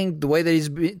I think the way that he's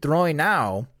throwing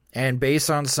now, and based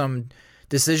on some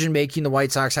decision-making the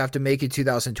White Sox have to make in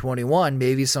 2021,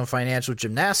 maybe some financial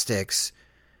gymnastics,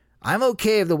 I'm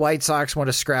okay if the White Sox want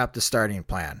to scrap the starting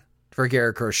plan for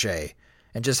Garrett Crochet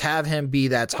and just have him be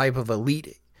that type of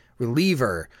elite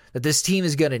reliever that this team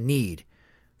is going to need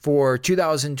for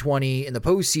 2020 in the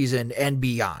postseason and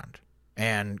beyond.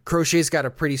 And Crochet's got a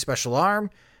pretty special arm,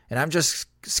 and I'm just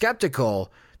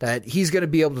skeptical that he's going to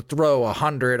be able to throw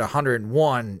 100,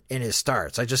 101 in his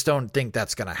starts. I just don't think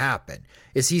that's going to happen.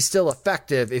 Is he still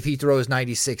effective if he throws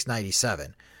 96,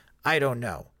 97? I don't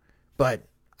know. But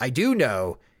I do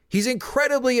know he's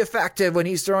incredibly effective when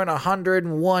he's throwing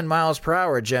 101 miles per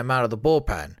hour, Jim, out of the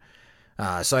bullpen.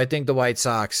 So I think the White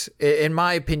Sox, in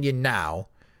my opinion now,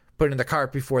 putting the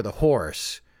cart before the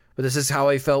horse. But this is how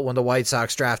I felt when the White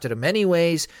Sox drafted him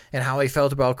anyways, and how I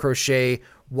felt about Crochet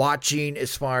watching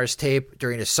as far as tape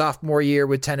during his sophomore year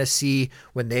with Tennessee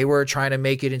when they were trying to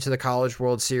make it into the College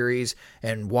World Series,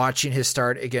 and watching his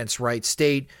start against Wright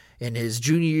State in his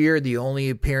junior year, the only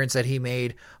appearance that he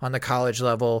made on the college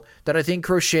level, that I think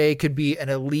Crochet could be an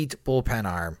elite bullpen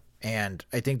arm And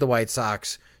I think the White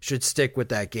Sox should stick with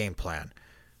that game plan.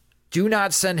 Do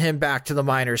not send him back to the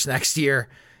minors next year,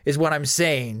 is what I'm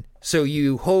saying. So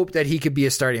you hope that he could be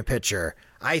a starting pitcher.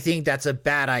 I think that's a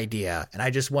bad idea. And I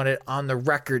just want it on the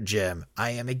record, Jim.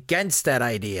 I am against that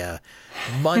idea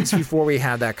months before we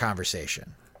had that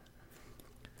conversation.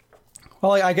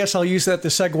 Well, I guess I'll use that to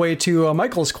segue to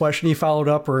Michael's question. He followed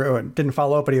up, or didn't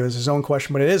follow up, but it was his own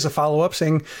question. But it is a follow-up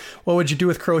saying, what would you do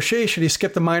with Crochet? Should he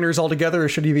skip the minors altogether, or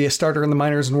should he be a starter in the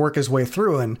minors and work his way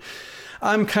through? And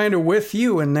I'm kind of with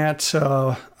you in that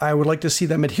I would like to see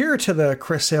them adhere to the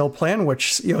Chris Sale plan,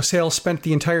 which, Sale spent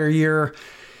the entire year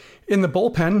in the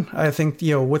bullpen. I think,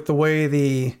 with the way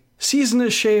the season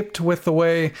is shaped, with the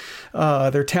way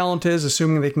their talent is,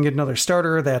 assuming they can get another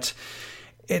starter, that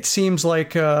it seems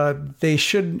like they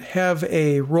should have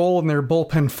a role in their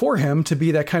bullpen for him to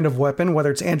be that kind of weapon, whether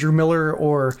it's Andrew Miller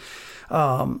or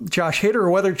Josh Hader, or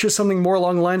whether it's just something more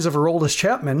along the lines of Aroldis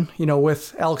Chapman,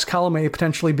 with Alex Colomé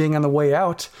potentially being on the way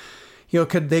out.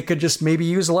 They could just maybe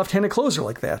use a left-handed closer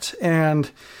like that. And,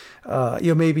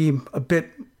 maybe a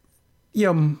bit,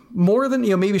 more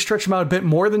than, maybe stretch him out a bit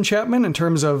more than Chapman in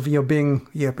terms of, being,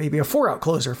 maybe a 4-out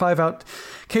closer, 5-out,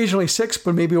 occasionally 6,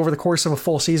 but maybe over the course of a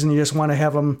full season, you just want to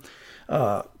have him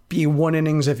be 1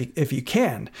 innings if you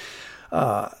can.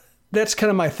 That's kind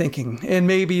of my thinking, and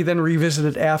maybe then revisit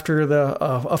it after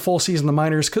a full season in the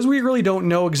minors, because we really don't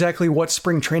know exactly what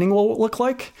spring training will look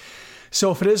like.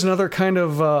 So if it is another kind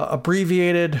of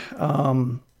abbreviated,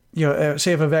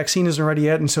 say if a vaccine isn't ready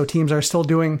yet, and so teams are still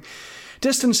doing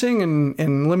distancing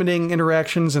and limiting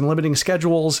interactions and limiting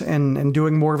schedules and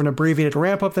doing more of an abbreviated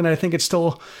ramp up, then I think it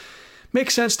still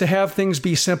makes sense to have things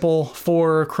be simple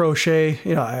for Crochet.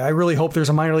 I really hope there's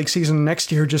a minor league season next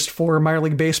year just for minor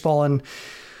league baseball, and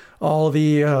all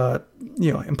the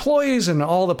employees and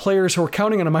all the players who are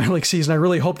counting on a minor league season. I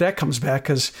really hope that comes back,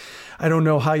 because I don't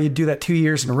know how you do that 2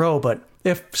 years in a row. But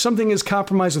if something is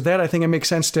compromised with that, I think it makes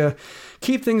sense to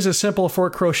keep things as simple for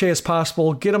Crochet as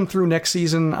possible, get them through next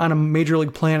season on a major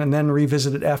league plan, and then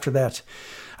revisit it after that.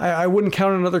 I wouldn't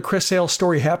count on another Chris Sale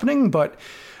story happening, but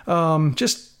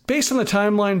just based on the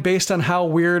timeline, based on how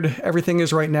weird everything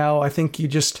is right now, I think you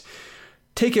just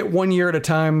take it 1 year at a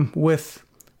time with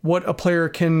what a player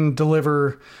can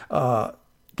deliver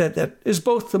that is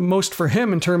both the most for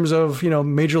him in terms of,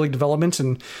 major league development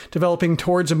and developing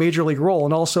towards a major league role,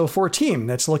 and also for a team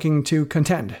that's looking to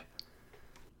contend.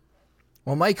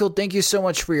 Well, Michael, thank you so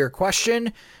much for your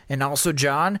question. And also,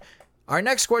 John, our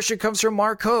next question comes from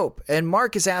Mark Hope. And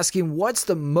Mark is asking, what's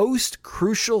the most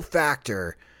crucial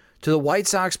factor to the White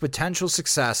Sox potential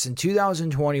success in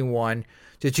 2021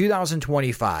 to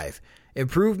 2025?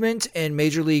 Improvement in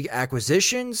major league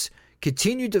acquisitions,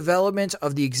 continued development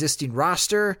of the existing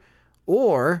roster,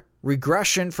 or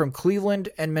regression from Cleveland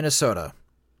and Minnesota?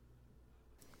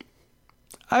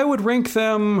 I would rank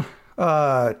them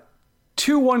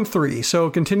 2, 1, 3. So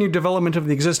continued development of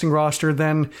the existing roster,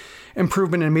 then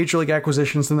improvement in major league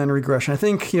acquisitions, and then regression. I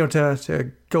think,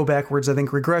 to go backwards, I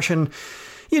think regression,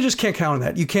 you just can't count on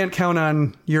that. You can't count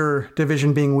on your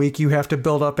division being weak. You have to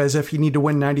build up as if you need to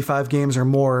win 95 games or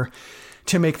more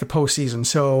to make the postseason.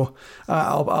 So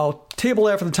I'll table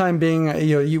that for the time being.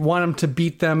 You want them to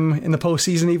beat them in the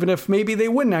postseason, even if maybe they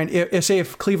win 90. Say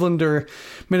if Cleveland or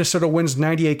Minnesota wins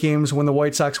 98 games when the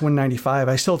White Sox win 95,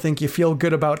 I still think you feel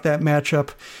good about that matchup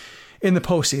in the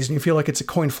postseason. You feel like it's a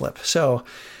coin flip. So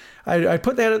I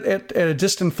put that at a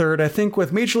distant third. I think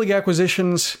with major league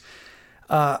acquisitions,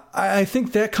 I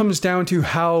think that comes down to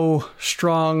how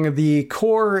strong the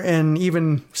core and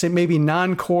even say maybe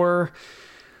non-core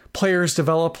players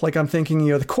develop. Like I'm thinking,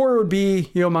 the core would be,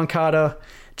 Moncada,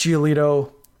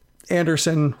 Giolito,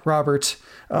 Anderson, Roberts,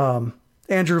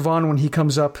 Andrew Vaughn when he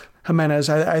comes up, Jimenez.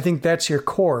 I think that's your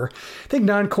core. I think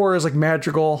non-core is like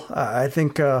Madrigal. I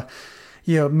think,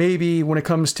 maybe when it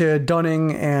comes to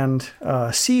Dunning and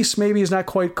Cease, maybe is not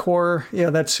quite core.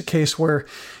 That's a case where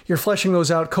you're fleshing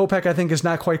those out. Kopech, I think, is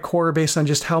not quite core based on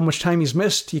just how much time he's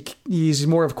missed. He's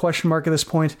more of a question mark at this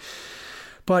point.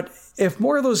 But if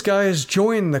more of those guys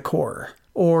join the core,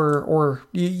 or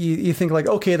you think like,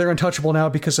 okay, they're untouchable now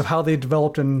because of how they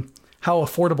developed and how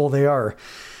affordable they are,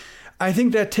 I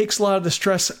think that takes a lot of the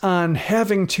stress on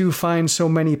having to find so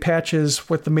many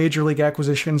patches with the major league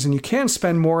acquisitions, and you can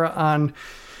spend more on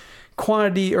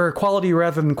quantity or quality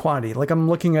rather than quantity. Like I'm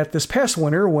looking at this past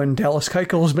winter when Dallas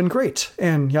Keuchel has been great,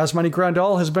 and Yasmani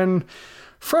Grandal has been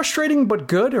frustrating but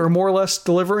good, or more or less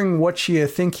delivering what you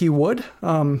think he would.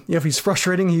 If he's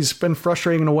frustrating, he's been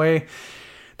frustrating in a way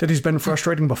that he's been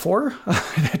frustrating before.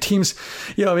 Teams,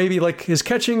 maybe like his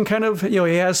catching kind of, he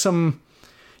has some,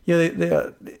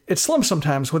 it slumps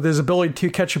sometimes with his ability to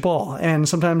catch a ball, and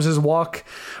sometimes his walk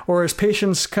or his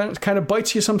patience kind of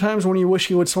bites you sometimes when you wish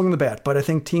he would swing the bat. But I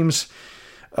think teams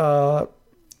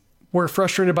were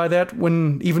frustrated by that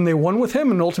when even they won with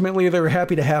him, and ultimately they were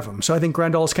happy to have him. So I think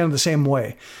Grandal is kind of the same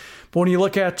way. But when you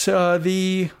look at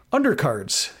the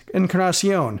undercards,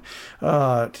 Encarnacion,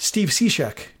 Steve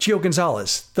Cishek, Gio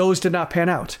Gonzalez, those did not pan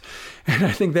out. And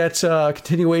I think that's a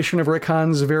continuation of Rick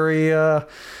Hahn's very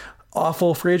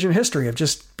awful free agent history of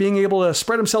just being able to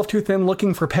spread himself too thin,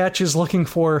 looking for patches, looking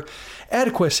for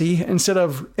adequacy instead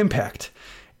of impact.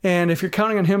 And if you're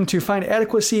counting on him to find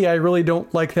adequacy, I really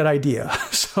don't like that idea.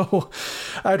 So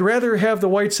I'd rather have the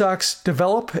White Sox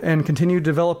develop and continue to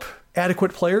develop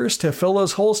adequate players to fill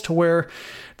those holes to where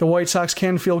the White Sox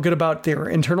can feel good about their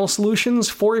internal solutions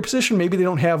for a position. Maybe they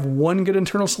don't have one good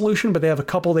internal solution, but they have a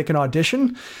couple they can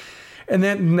audition. And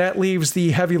then that leaves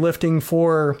the heavy lifting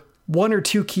for one or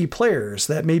two key players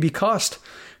that maybe cost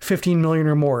 $15 million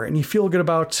or more, and you feel good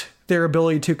about their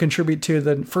ability to contribute to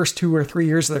the first 2 or 3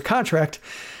 years of their contract.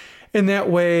 In that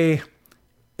way,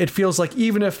 it feels like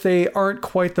even if they aren't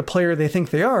quite the player they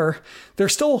think they are, they're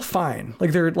still fine.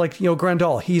 Like they're like,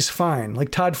 Grandal, he's fine.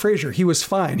 Like Todd Frazier, he was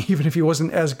fine, even if he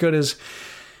wasn't as good as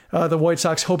the White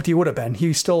Sox hoped he would have been.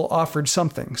 He still offered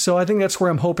something. So I think that's where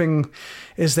I'm hoping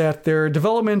is that their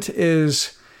development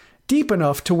is deep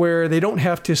enough to where they don't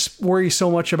have to worry so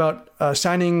much about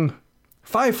signing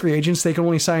 5 free agents. They can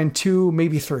only sign 2,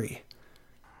 maybe 3.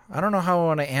 I don't know how I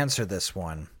want to answer this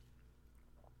one,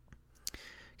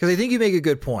 because I think you make a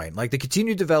good point. Like the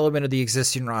continued development of the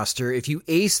existing roster, if you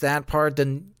ace that part,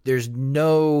 then there's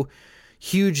no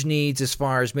huge needs as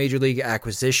far as major league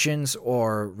acquisitions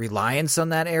or reliance on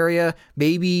that area.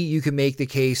 Maybe you can make the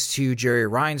case to Jerry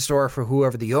Reinsdorf or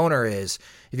whoever the owner is,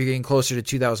 if you're getting closer to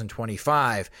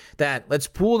 2025, that let's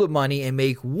pool the money and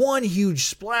make one huge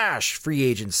splash free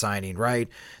agent signing, right?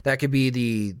 That could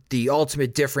be the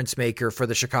ultimate difference maker for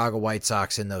the Chicago White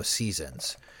Sox in those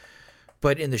seasons.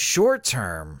 But in the short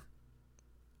term,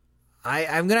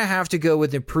 I'm going to have to go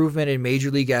with improvement in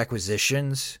major league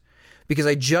acquisitions, because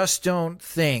I just don't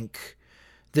think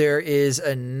there is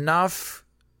enough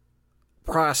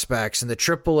prospects in the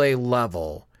AAA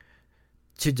level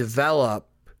to develop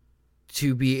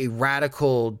to be a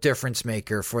radical difference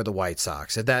maker for the White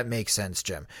Sox, if that makes sense,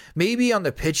 Jim. Maybe on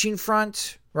the pitching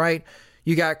front, right?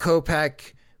 You got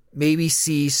Kopech, maybe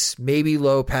Cease, maybe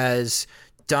Lopez,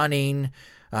 Dunning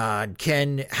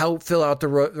can help fill out the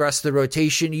rest of the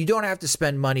rotation. You don't have to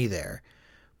spend money there.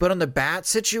 But on the bat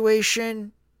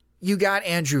situation, you got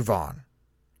Andrew Vaughn.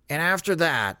 And after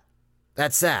that,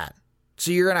 that's that.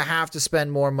 So you're going to have to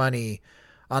spend more money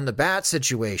on the bat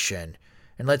situation.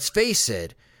 And let's face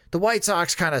it, the White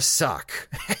Sox kind of suck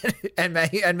and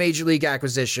major league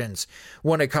acquisitions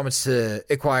when it comes to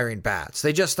acquiring bats.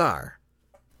 They just are.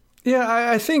 Yeah,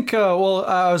 I think, I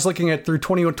was looking at through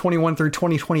 2021 through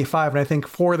 2025, and I think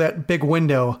for that big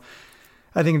window,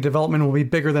 I think development will be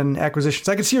bigger than acquisitions.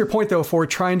 I can see your point, though, for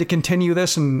trying to continue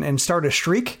this and start a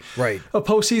streak of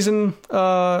postseason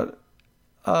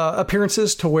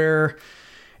appearances to where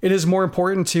it is more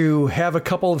important to have a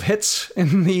couple of hits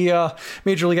in the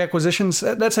major league acquisitions.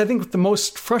 That's, I think, the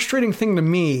most frustrating thing to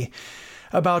me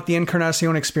about the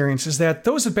Encarnacion experience is that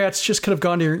those at-bats just could have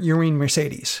gone to Yermin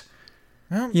Mercedes.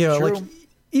 Like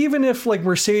even if like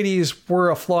Mercedes were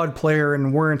a flawed player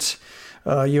and weren't,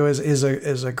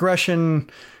 his aggression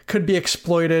could be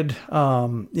exploited.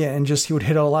 And just he would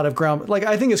hit a lot of ground. Like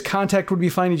I think his contact would be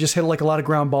fine. He just hit like a lot of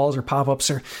ground balls or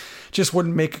pop-ups or just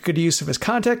wouldn't make a good use of his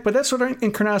contact. But that's what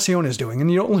Encarnacion is doing.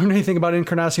 And you don't learn anything about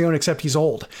Encarnacion except he's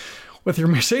old. With your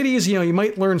Mercedes, you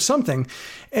might learn something.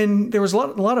 And there was a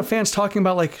lot of fans talking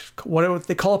about, like, what if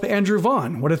they call up Andrew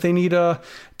Vaughn? What if they need a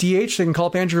DH? They can call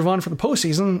up Andrew Vaughn for the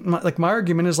postseason. My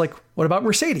argument is, like, what about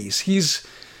Mercedes? He's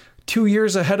 2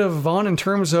 years ahead of Vaughn in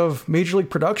terms of major league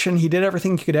production. He did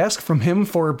everything you could ask from him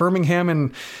for Birmingham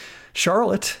and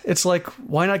Charlotte. It's like,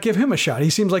 why not give him a shot? He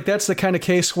seems like that's the kind of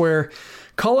case where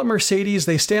call it Mercedes.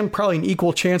 They stand probably an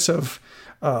equal chance of,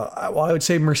 I would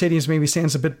say Mercedes maybe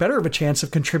stands a bit better of a chance of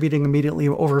contributing immediately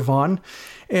over Vaughn.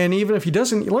 And even if he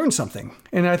doesn't, you learn something.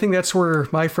 And I think that's where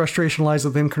my frustration lies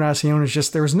with Encarnacion is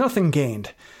just there was nothing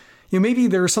gained. Maybe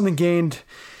there was something gained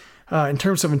in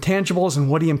terms of intangibles and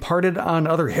what he imparted on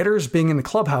other hitters being in the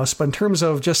clubhouse. But in terms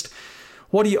of just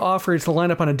what he offered to the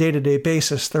lineup on a day-to-day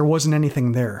basis, there wasn't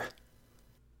anything there.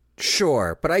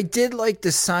 Sure, but I did like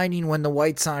the signing when the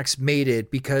White Sox made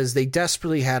it because they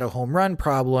desperately had a home run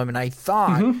problem, and I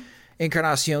thought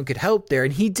Encarnacion could help there,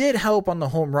 and he did help on the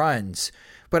home runs.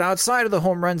 But outside of the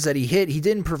home runs that he hit, he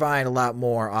didn't provide a lot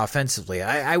more offensively.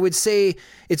 I would say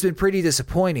it's been pretty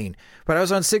disappointing. But I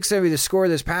was on 670 The Score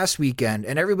this past weekend,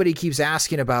 and everybody keeps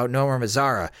asking about Nomar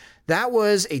Mazara. That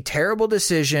was a terrible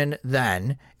decision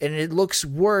then, and it looks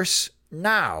worse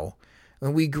now.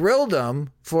 When we grilled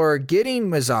him for getting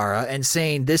Mazara and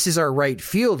saying this is our right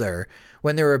fielder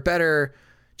when there were better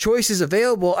choices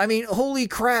available. I mean, holy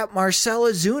crap, Marcell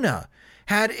Ozuna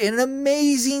had an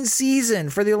amazing season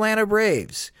for the Atlanta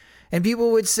Braves. And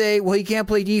people would say, well, he can't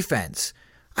play defense.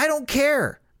 I don't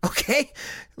care. Okay?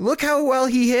 Look how well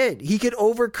he hit. He could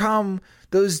overcome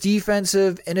those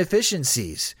defensive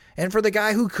inefficiencies. And for the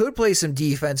guy who could play some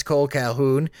defense, Cole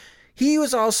Calhoun, he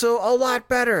was also a lot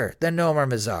better than Nomar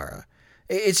Mazara.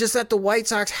 It's just that the White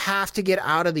Sox have to get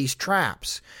out of these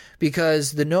traps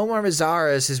because the Nomar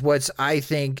Mazaras is what's, I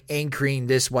think, anchoring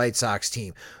this White Sox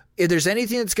team. If there's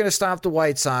anything that's going to stop the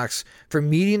White Sox from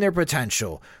meeting their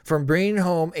potential, from bringing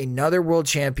home another world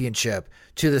championship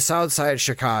to the south side of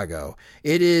Chicago,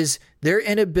 it is their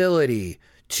inability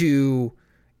to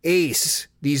ace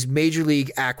these major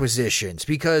league acquisitions.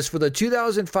 Because for the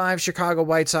 2005 Chicago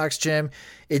White Sox, Jim,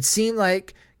 it seemed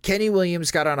like Kenny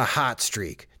Williams got on a hot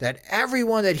streak, that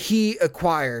everyone that he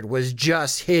acquired was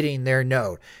just hitting their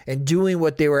note and doing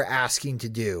what they were asking to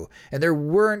do. And there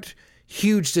weren't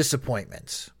huge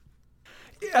disappointments.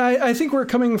 I think we're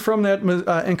coming from that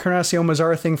Encarnacion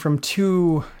Mazara thing from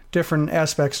two different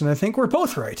aspects, and I think we're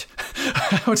both right.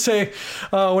 I would say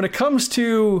when it comes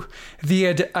to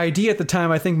the idea at the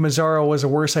time, I think Mazara was a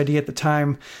worse idea at the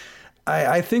time.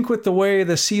 I think with the way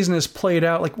the season has played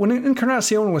out, like when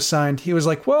Encarnacion was signed, he was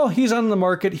like, well, he's on the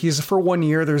market. He's for 1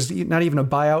 year. There's not even a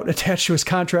buyout attached to his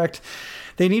contract.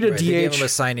 They need a DH. They gave him a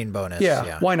signing bonus.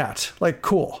 Yeah, why not? Like,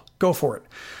 cool. Go for it.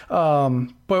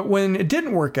 But when it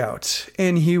didn't work out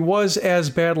and he was as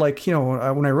bad, like, you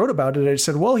know, when I wrote about it, I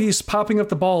said, well, he's popping up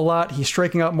the ball a lot. He's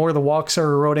striking out more. The walks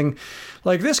are eroding.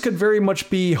 Like, this could very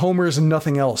much be homers and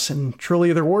nothing else. And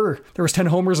truly there was 10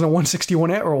 homers and a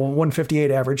 161 or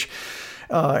 158 average,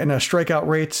 and a strikeout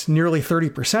rate nearly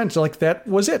 30%. Like, that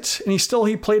was it. And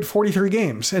he played 43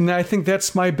 games. And I think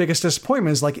that's my biggest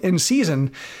disappointment is, like, in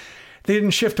season, they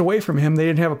didn't shift away from him. They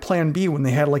didn't have a plan B when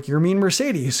they had, like, Yermin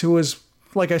Mercedes, who was,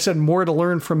 like I said, more to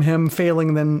learn from him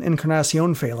failing than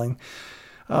Encarnacion failing.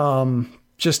 I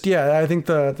think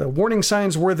the warning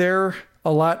signs were there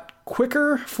a lot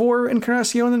quicker for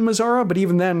Encarnacion than Mazara, but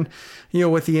even then, you know,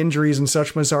 with the injuries and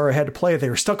such, Mazara had to play. They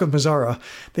were stuck with Mazara.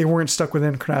 They weren't stuck with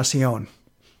Encarnacion.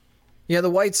 Yeah, the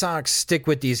White Sox stick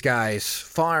with these guys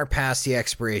far past the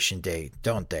expiration date,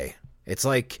 don't they? It's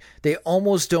like they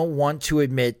almost don't want to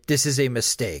admit this is a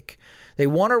mistake. They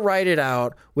want to write it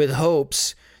out with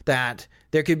hopes that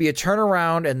there could be a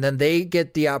turnaround and then they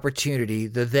get the opportunity,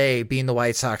 they being the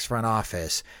White Sox front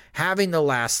office, having the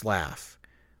last laugh.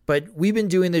 But we've been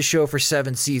doing this show for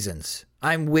 7 seasons.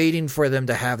 I'm waiting for them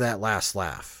to have that last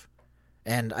laugh.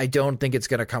 And I don't think it's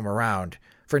going to come around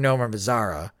for Nomar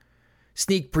Mazara.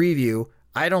 Sneak preview,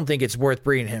 I don't think it's worth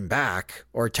bringing him back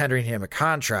or tendering him a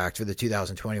contract for the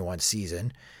 2021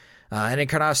 season. And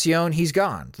Encarnacion, he's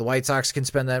gone. The White Sox can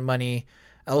spend that money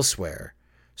elsewhere.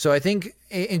 So I think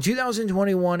in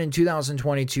 2021 and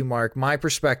 2022, Mark, my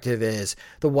perspective is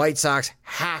the White Sox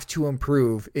have to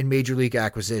improve in major league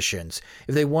acquisitions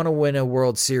if they want to win a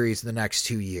World Series in the next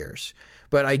 2 years.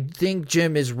 But I think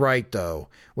Jim is right, though.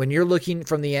 When you're looking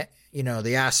from the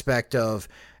aspect of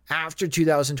after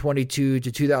 2022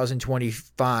 to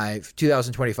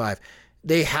 2025,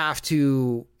 they have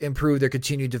to improve their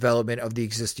continued development of the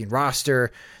existing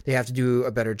roster. They have to do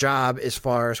a better job as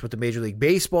far as with the Major League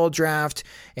Baseball draft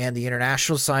and the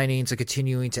international signings and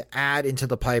continuing to add into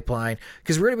the pipeline.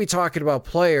 Because we're going to be talking about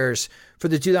players for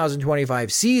the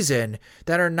 2025 season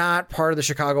that are not part of the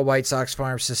Chicago White Sox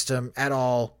farm system at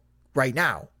all right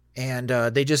now. And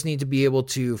they just need to be able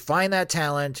to find that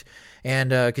talent and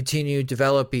continue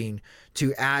developing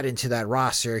to add into that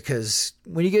roster, because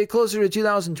when you get closer to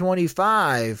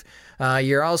 2025,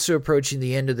 you're also approaching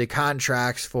the end of the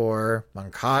contracts for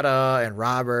Moncada and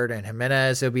Robert and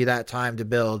Jimenez. It'll be that time to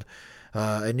build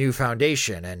a new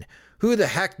foundation. And who the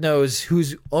heck knows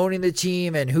who's owning the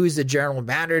team and who's the general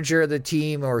manager of the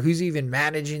team or who's even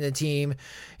managing the team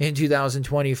in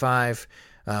 2025.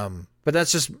 But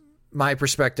that's just my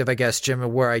perspective, I guess, Jim,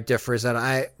 and where I differ is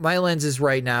that my lenses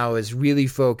right now is really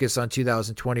focused on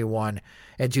 2021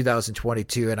 and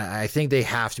 2022, and I think they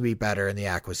have to be better in the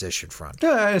acquisition front.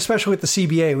 Yeah, especially with the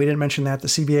CBA. We didn't mention that, the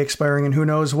CBA expiring, and who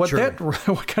knows what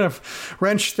kind of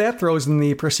wrench that throws in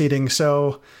the proceedings.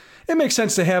 So it makes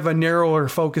sense to have a narrower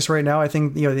focus right now. I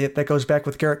think that goes back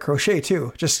with Garrett Crochet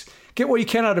too. Just get what you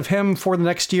can out of him for the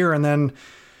next year, and then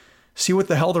see what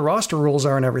the hell the roster rules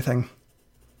are and everything.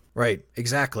 Right.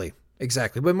 Exactly.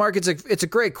 But Mark, it's a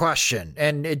great question,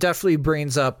 and it definitely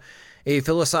brings up a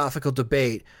philosophical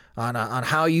debate on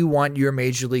how you want your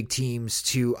major league teams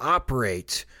to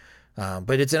operate.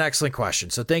 But it's an excellent question.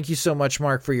 So thank you so much,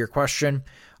 Mark, for your question.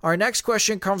 Our next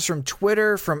question comes from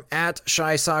Twitter from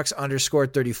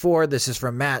 @ShySox_34. This is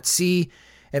from Matt C.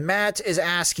 And Matt is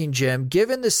asking, Jim,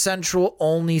 given the Central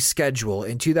only schedule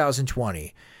in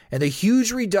 2020 and the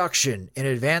huge reduction in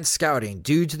advanced scouting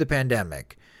due to the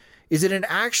pandemic, is it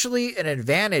actually an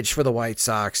advantage for the White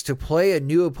Sox to play a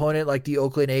new opponent like the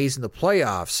Oakland A's in the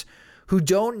playoffs who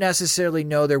don't necessarily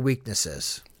know their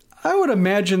weaknesses? I would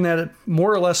imagine that it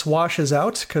more or less washes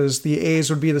out, because the A's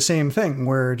would be the same thing,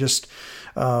 where just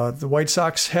the White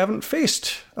Sox haven't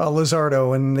faced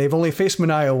Luzardo, and they've only faced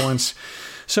Manaea once.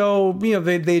 So,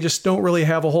 they just don't really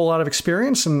have a whole lot of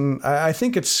experience, and I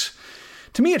think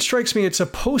to me, it strikes me it's a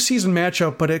postseason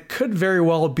matchup, but it could very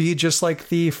well be just like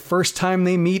the first time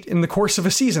they meet in the course of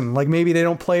a season. Like maybe they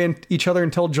don't play each other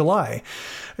until July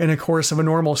in the course of a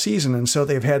normal season. And so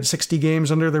they've had 60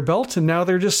 games under their belt, and now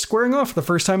they're just squaring off the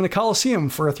first time in the Coliseum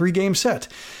for a 3-game set.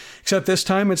 Except this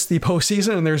time it's the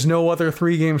postseason, and there's no other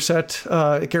 3-game set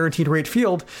at Guaranteed Rate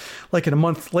Field like in a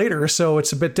month later. So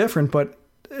it's a bit different, but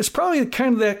it's probably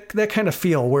kind of that kind of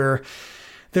feel where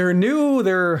they're new.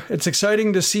 It's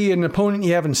exciting to see an opponent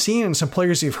you haven't seen and some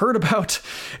players you've heard about.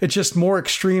 It's just more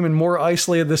extreme and more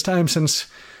isolated this time, since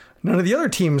none of the other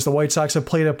teams the White Sox have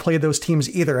played those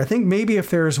teams either. I think maybe if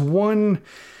there's one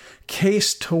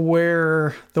case to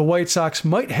where the White Sox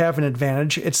might have an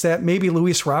advantage, it's that maybe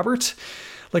Luis Robert.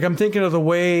 Like, I'm thinking of the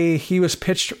way he was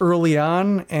pitched early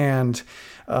on, and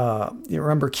you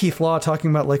remember Keith Law talking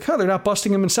about they're not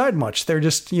busting him inside much. They're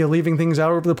just leaving things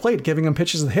out over the plate, giving him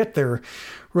pitches to hit. They're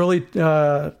really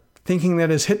thinking that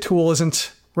his hit tool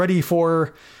isn't ready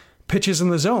for pitches in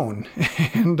the zone.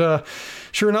 And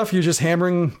sure enough, you're just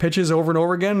hammering pitches over and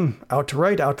over again, out to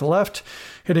right, out to left,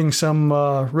 hitting some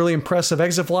really impressive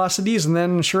exit velocities. And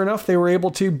then sure enough, they were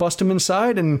able to bust him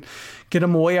inside and get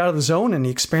him away out of the zone. And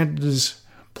he expanded his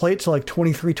plate to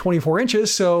 23, 24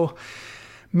 inches. So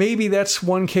maybe that's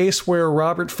one case where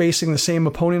Robert facing the same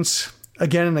opponents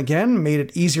again and again made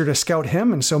it easier to scout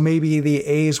him. And so maybe the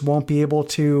A's won't be able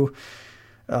to,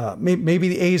 maybe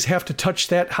the A's have to touch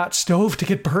that hot stove to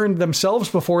get burned themselves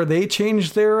before they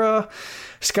change their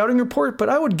scouting report. But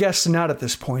I would guess not at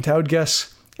this point. I would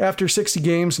guess after 60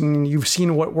 games and you've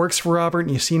seen what works for Robert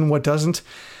and you've seen what doesn't,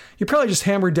 you probably just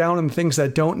hammer down on the things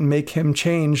that don't and make him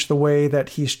change the way that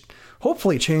he's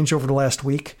hopefully changed over the last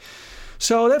week.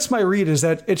 So that's my read, is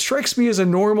that it strikes me as a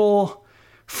normal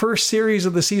first series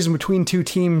of the season between two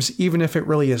teams, even if it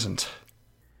really isn't.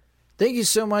 Thank you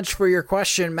so much for your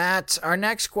question, Matt. Our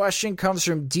next question comes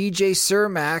from DJ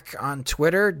Cermak on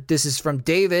Twitter. This is from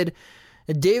David.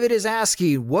 And David is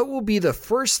asking, what will be the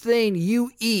first thing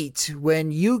you eat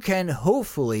when you can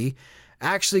hopefully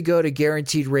actually go to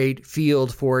Guaranteed Rate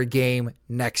Field for a game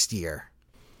next year?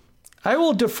 I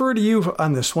will defer to you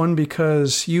on this one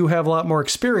because you have a lot more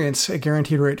experience at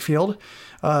Guaranteed Rate Field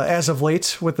as of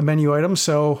late with the menu items.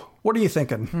 So what are you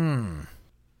thinking?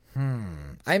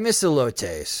 I miss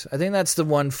elotes. I think that's the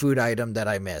one food item that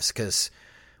I miss, because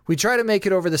we try to make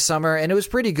it over the summer and it was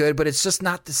pretty good, but it's just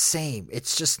not the same.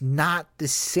 It's just not the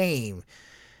same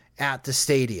at the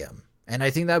stadium. And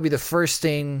I think that would be the first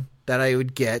thing that I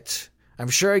would get. I'm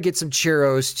sure I'd get some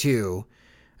churros too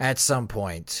at some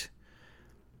point.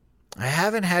 I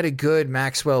haven't had a good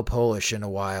Maxwell Polish in a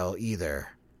while either.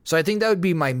 So I think that would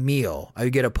be my meal. I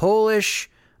would get a Polish,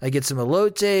 I get some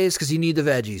elotes, because you need the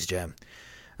veggies, Jim.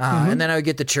 And then I would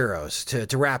get the churros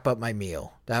to wrap up my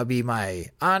meal. That would be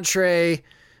my entree,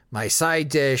 my side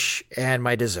dish, and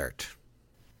my dessert.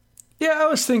 Yeah, I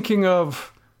was thinking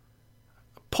of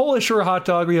Polish or a hot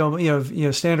dog,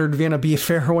 standard Vienna beef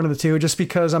fare, one of the two, just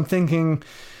because I'm thinking,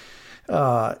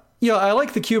 I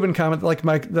like the Cuban comment.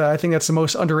 I think that's the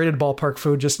most underrated ballpark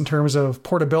food, just in terms of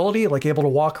portability, able to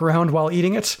walk around while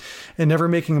eating it and never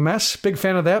making a mess. Big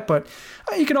fan of that. But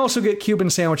you can also get Cuban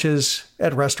sandwiches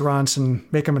at restaurants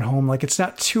and make them at home. It's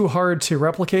not too hard to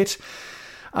replicate.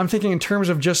 I'm thinking in terms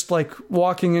of just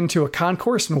walking into a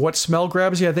concourse and what smell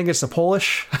grabs you. I think it's the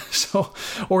Polish,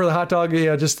 or the hot dog.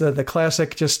 Yeah, just the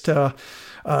classic,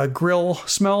 grill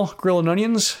smell, grill and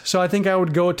onions. So I think I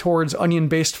would go towards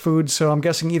onion-based food. So I'm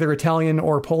guessing either Italian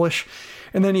or Polish.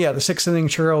 And then, the 6-inning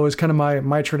churro is kind of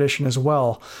my tradition as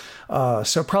well.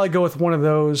 So probably go with one of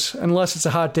those. Unless it's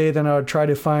a hot day, then I would try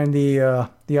to find the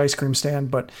ice cream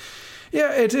stand. But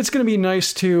yeah, it's going to be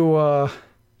nice to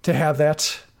have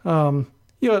that.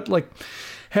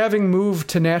 Having moved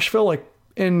to Nashville,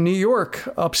 in New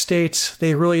York, upstate,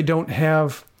 they really don't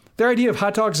have. their idea of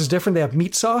hot dogs is different. They have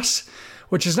meat sauce,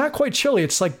 which is not quite chili.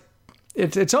 It's like,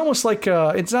 it's almost like,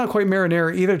 it's not quite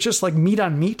marinara either. It's just like meat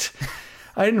on meat.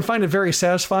 I didn't find it very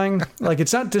satisfying. Like,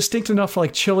 it's not distinct enough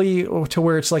like chili to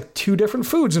where it's like two different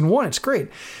foods in one. It's great.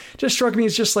 It just struck me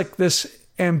as just like this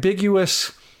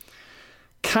ambiguous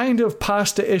kind of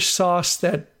pasta-ish sauce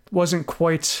that wasn't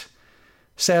quite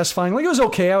satisfying. Like, it was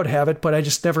okay. I would have it, but I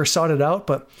just never sought it out.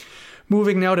 But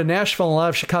moving now to Nashville, a lot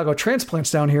of Chicago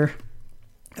transplants down here,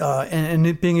 and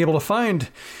it being able to find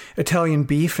Italian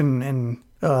beef and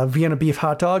Vienna beef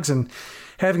hot dogs and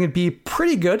having it be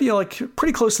pretty good, like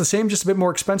pretty close to the same, just a bit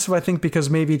more expensive, I think, because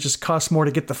maybe it just costs more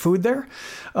to get the food there.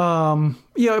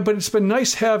 But it's been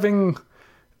nice having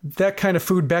that kind of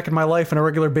food back in my life on a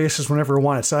regular basis whenever I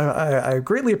want it. So I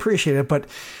greatly appreciate it, but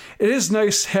it is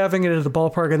nice having it at the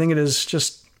ballpark. I think it is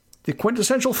just the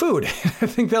quintessential food. I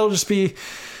think that'll just be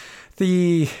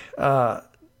the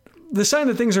sign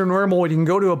that things are normal when you can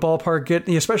go to a ballpark,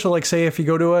 especially like, say, if you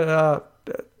go to a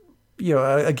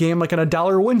game like on a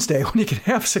 $1 Wednesday when you can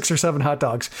have 6 or 7 hot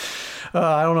dogs.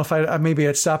 I don't know if maybe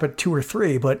I'd stop at 2 or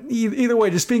 3, but either way,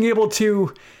 just being able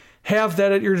to have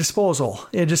that at your disposal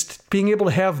and just being able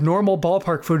to have normal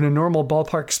ballpark food and a normal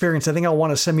ballpark experience. I think I'll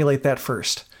want to simulate that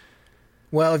first.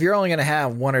 Well, if you're only going to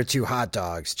have 1 or 2 hot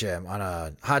dogs, Jim, on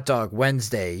a Hot Dog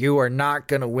Wednesday, you are not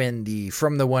going to win the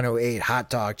From the 108 Hot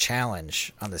Dog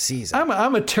Challenge on the season.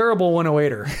 I'm a terrible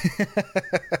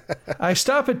 108er. I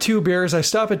stop at 2 beers. I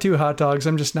stop at 2 hot dogs.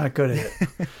 I'm just not good at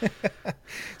it.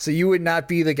 So you would not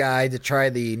be the guy to try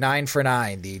the 9 for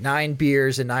 9, the 9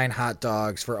 beers and 9 hot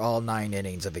dogs for all 9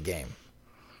 innings of a game.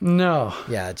 No.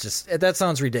 Yeah, that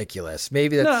sounds ridiculous.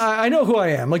 Maybe that's... No, I know who I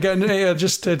am. Like,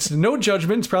 it's no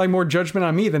judgment. It's probably more judgment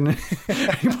on me than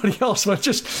anybody else. But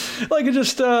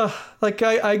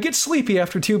I get sleepy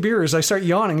after 2 beers. I start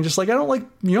yawning. Just like, I don't like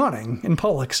yawning in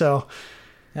public. So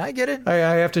I get it. I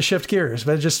have to shift gears.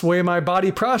 But just the way my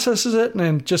body processes it,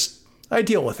 and just I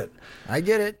deal with it. I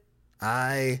get it.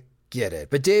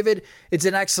 But David, it's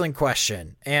an excellent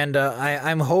question. And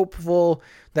I'm hopeful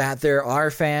that there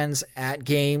are fans at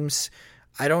games.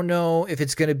 I don't know if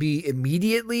it's going to be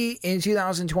immediately in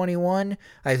 2021.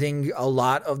 I think a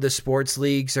lot of the sports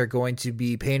leagues are going to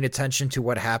be paying attention to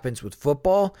what happens with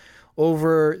football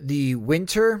over the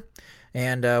winter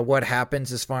and what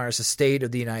happens as far as the state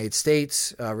of the United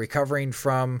States recovering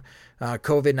from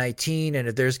COVID-19, and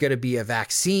if there's going to be a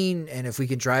vaccine, and if we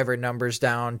can drive our numbers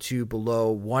down to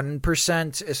below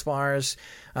 1% as far as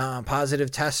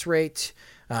positive test rate.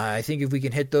 I think if we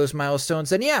can hit those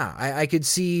milestones, then yeah, I could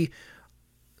see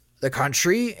the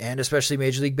country and especially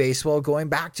Major League Baseball going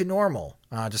back to normal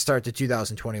to start the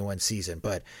 2021 season.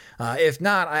 But if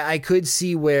not, I could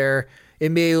see where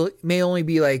it may only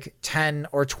be like 10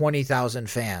 or 20,000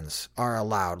 fans are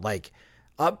allowed, like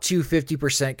up to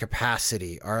 50%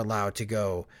 capacity are allowed to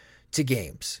go to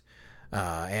games.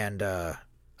 And I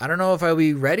don't know if I'll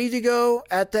be ready to go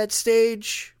at that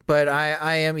stage, but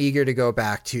I am eager to go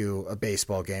back to a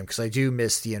baseball game because I do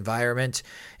miss the environment,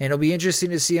 and it'll be interesting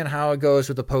to see on how it goes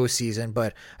with the postseason.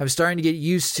 But I'm starting to get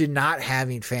used to not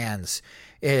having fans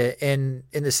in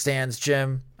the stands,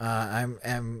 Jim.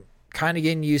 I'm kind of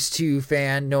getting used to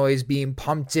fan noise being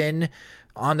pumped in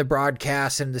on the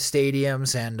broadcast and the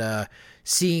stadiums, and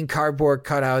seeing cardboard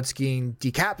cutouts getting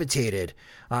decapitated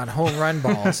on home run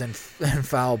balls and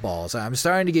foul balls. I'm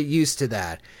starting to get used to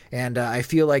that, and I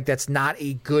feel like that's not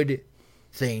a good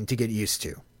thing to get used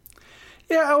to.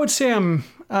 Yeah, I would say I'm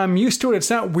used to it. It's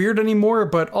not weird anymore,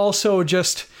 but also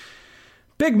just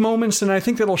big moments, and I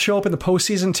think that'll show up in the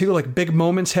postseason too, like big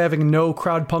moments having no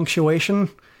crowd punctuation,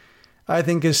 I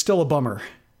think is still a bummer.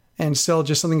 And still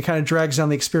just something that kind of drags down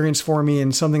the experience for me,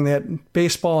 and something that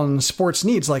baseball and sports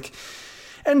needs. Like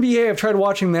NBA, I've tried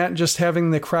watching that, just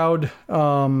having the crowd,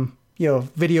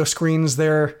 video screens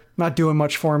there, not doing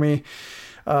much for me.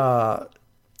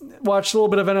 Watched a little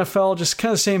bit of NFL, just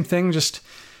kind of the same thing, just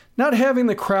not having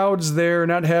the crowds there,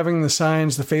 not having the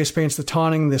signs, the face paints, the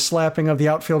taunting, the slapping of the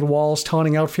outfield walls,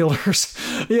 taunting outfielders,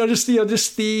 just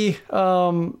the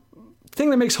thing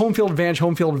that makes home field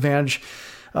advantage.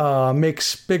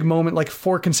 Makes big moment, like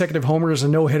 4 consecutive homers, a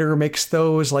no-hitter, makes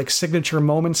those like signature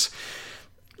moments.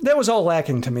 That was all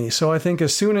lacking to me. So I think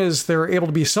as soon as there are able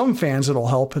to be some fans, it'll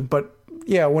help. But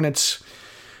yeah, when it's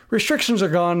restrictions are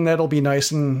gone, that'll be nice.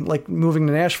 And like moving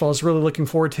to Nashville, I was really looking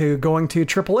forward to going to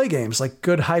AAA games, like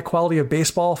good high quality of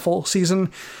baseball, full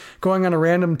season, going on a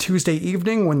random Tuesday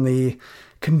evening when the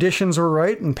conditions were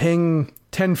right, and paying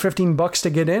 $10-15 to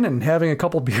get in and having a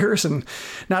couple beers and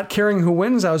not caring who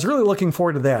wins. I was really looking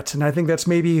forward to that. And I think that's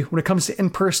maybe when it comes to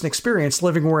in-person experience,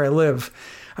 living where I live,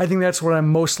 I think that's what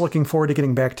I'm most looking forward to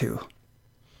getting back to.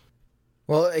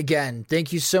 Well, again,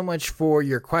 thank you so much for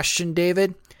your question,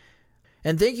 David.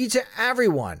 And thank you to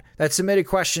everyone that submitted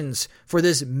questions for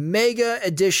this mega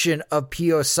edition of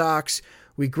PO Sox.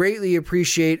 We greatly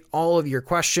appreciate all of your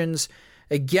questions.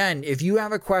 Again, if you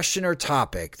have a question or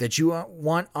topic that you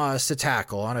want us to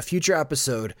tackle on a future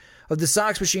episode of the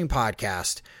Sox Machine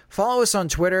podcast, follow us on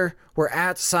Twitter. We're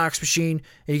at Sox Machine.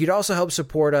 And you can also help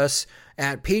support us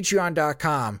at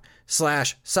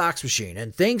patreon.com/Sox Machine.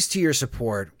 And thanks to your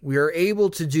support, we are able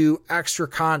to do extra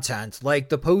content like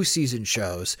the postseason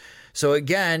shows. So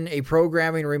again, a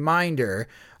programming reminder,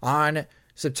 on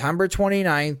September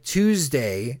 29th,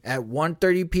 Tuesday at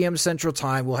 1:30 p.m. Central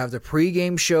Time, we'll have the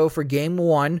pregame show for Game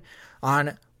 1.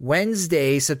 On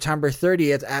Wednesday, September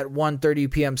 30th at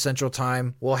 1:30 p.m. Central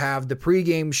Time, we'll have the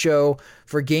pregame show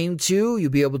for Game 2.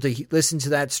 You'll be able to listen to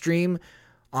that stream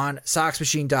on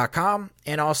SoxMachine.com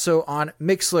and also on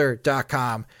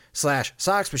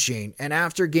Mixler.com/SoxMachine. And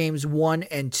after Games 1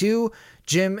 and 2,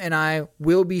 Jim and I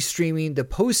will be streaming the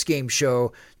post-game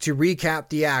show to recap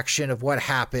the action of what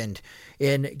happened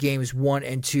in Games 1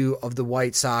 and 2 of the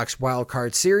White Sox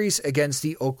wildcard series against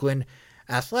the Oakland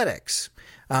Athletics.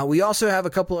 We also have a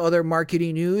couple other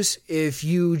marketing news. If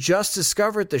you just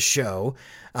discovered the show,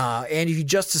 and if you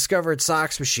just discovered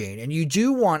Sox Machine, and you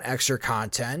do want extra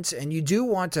content, and you do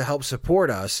want to help support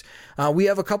us, we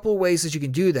have a couple of ways that you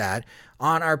can do that.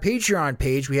 On our Patreon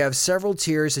page, we have several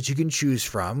tiers that you can choose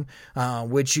from,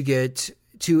 which you get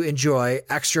to enjoy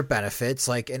extra benefits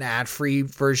like an ad-free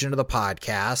version of the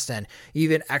podcast and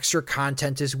even extra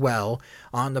content as well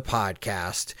on the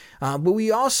podcast. But we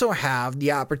also have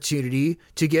the opportunity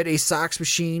to get a Sox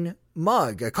Machine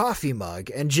mug, a coffee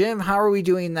mug. And Jim, how are we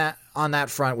doing that on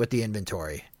that front with the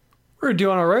inventory? We're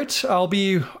doing all right. I'll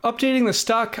be updating the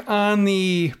stock on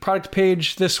the product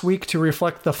page this week to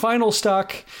reflect the final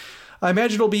stock. I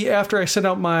imagine it'll be after I send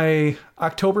out my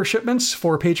October shipments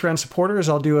for Patreon supporters.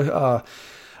 I'll do a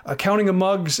counting of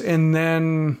mugs and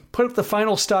then put up the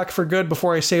final stock for good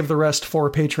before I save the rest for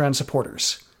Patreon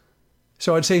supporters.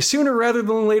 So I'd say sooner rather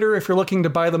than later if you're looking to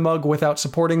buy the mug without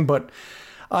supporting, but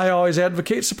I always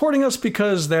advocate supporting us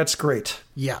because that's great.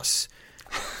 Yes.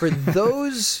 For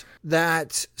those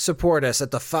that support us at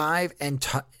the $5 and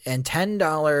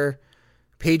 $10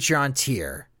 Patreon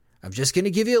tier, I'm just going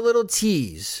to give you a little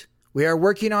tease. We are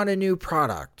working on a new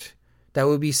product that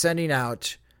will be sending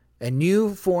out a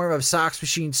new form of Sox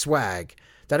Machine swag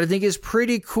that I think is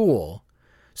pretty cool.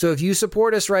 So if you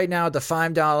support us right now at the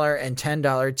 $5 and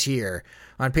 $10 tier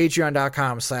on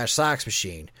patreon.com/Sox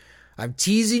Machine, I'm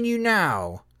teasing you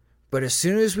now, but as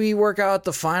soon as we work out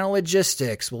the final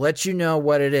logistics, we'll let you know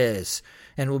what it is.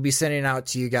 And we'll be sending it out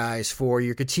to you guys for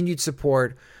your continued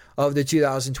support of the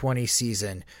 2020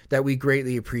 season that we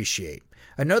greatly appreciate.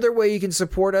 Another way you can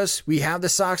support us, we have the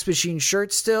Sox Machine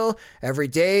shirt still. Every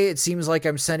day it seems like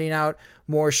I'm sending out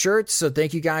more shirts, so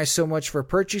thank you guys so much for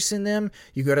purchasing them.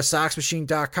 You go to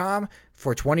SoxMachine.com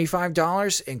for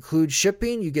 $25, include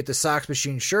shipping. You get the Sox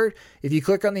Machine shirt. If you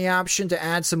click on the option to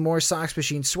add some more Sox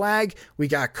Machine swag, we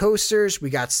got coasters, we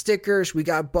got stickers, we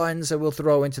got buttons that we'll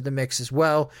throw into the mix as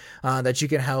well that you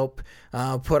can help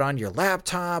put on your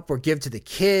laptop or give to the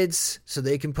kids so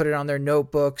they can put it on their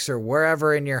notebooks or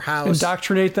wherever in your house.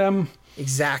 Indoctrinate them.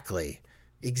 Exactly.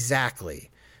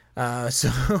 So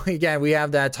again, we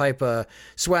have that type of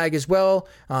swag as well,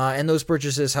 and those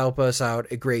purchases help us out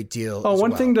a great deal.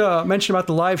 One thing to mention about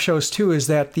the live shows too is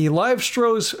that the live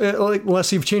shows,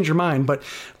 unless you've changed your mind, but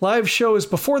live shows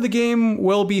before the game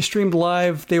will be streamed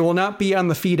live. They will not be on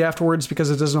the feed afterwards because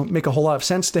it doesn't make a whole lot of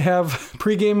sense to have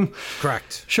pregame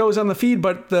correct shows on the feed,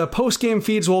 but the postgame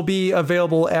feeds will be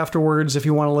available afterwards if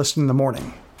you want to listen in the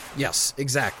morning. Yes,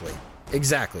 exactly,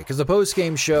 because the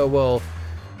postgame show will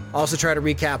also try to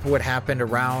recap what happened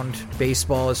around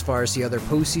baseball as far as the other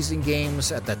postseason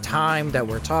games at the time that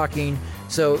we're talking.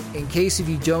 So in case if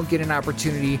you don't get an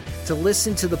opportunity to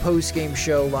listen to the postgame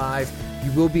show live,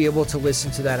 you will be able to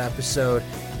listen to that episode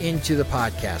into the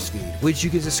podcast feed, which you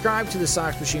can subscribe to the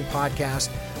Sox Machine podcast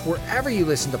wherever you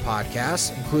listen to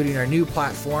podcasts, including our new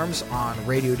platforms on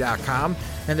radio.com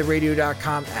and the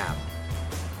radio.com app.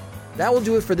 That will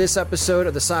do it for this episode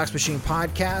of the Sox Machine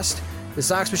podcast. The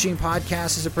Sox Machine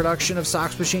podcast is a production of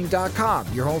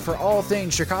SoxMachine.com, your home for all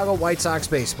things Chicago White Sox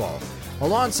baseball.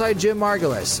 Alongside Jim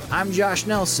Margulis, I'm Josh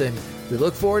Nelson. We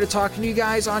look forward to talking to you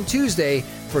guys on Tuesday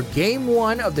for Game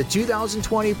 1 of the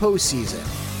 2020 postseason.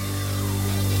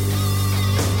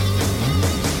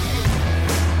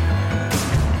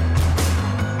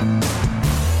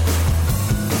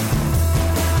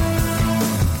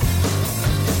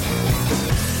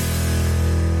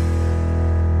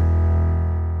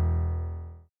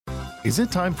 Is it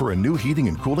time for a new heating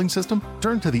and cooling system?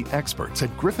 Turn to the experts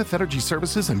at Griffith Energy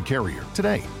Services and Carrier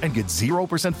today and get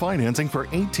 0% financing for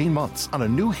 18 months on a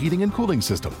new heating and cooling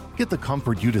system. Get the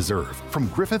comfort you deserve from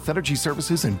Griffith Energy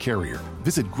Services and Carrier.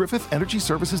 Visit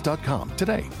griffitenergyservices.com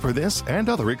today for this and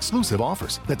other exclusive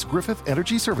offers. That's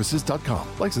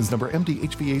griffitenergyservices.com. License number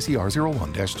MDHVACR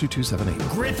 01-2278.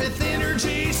 Griffith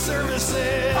Energy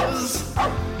Services.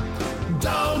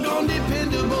 Doggone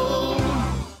dependable.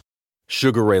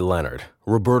 Sugar Ray Leonard,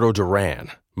 Roberto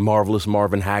Duran, Marvelous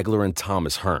Marvin Hagler, and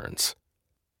Thomas Hearns.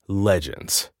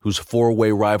 Legends, whose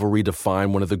four-way rivalry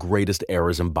defined one of the greatest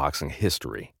eras in boxing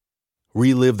history.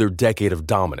 Relive their decade of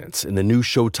dominance in the new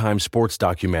Showtime sports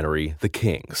documentary, The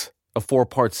Kings, a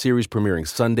 4-part series premiering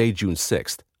Sunday, June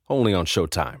 6th, only on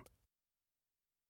Showtime.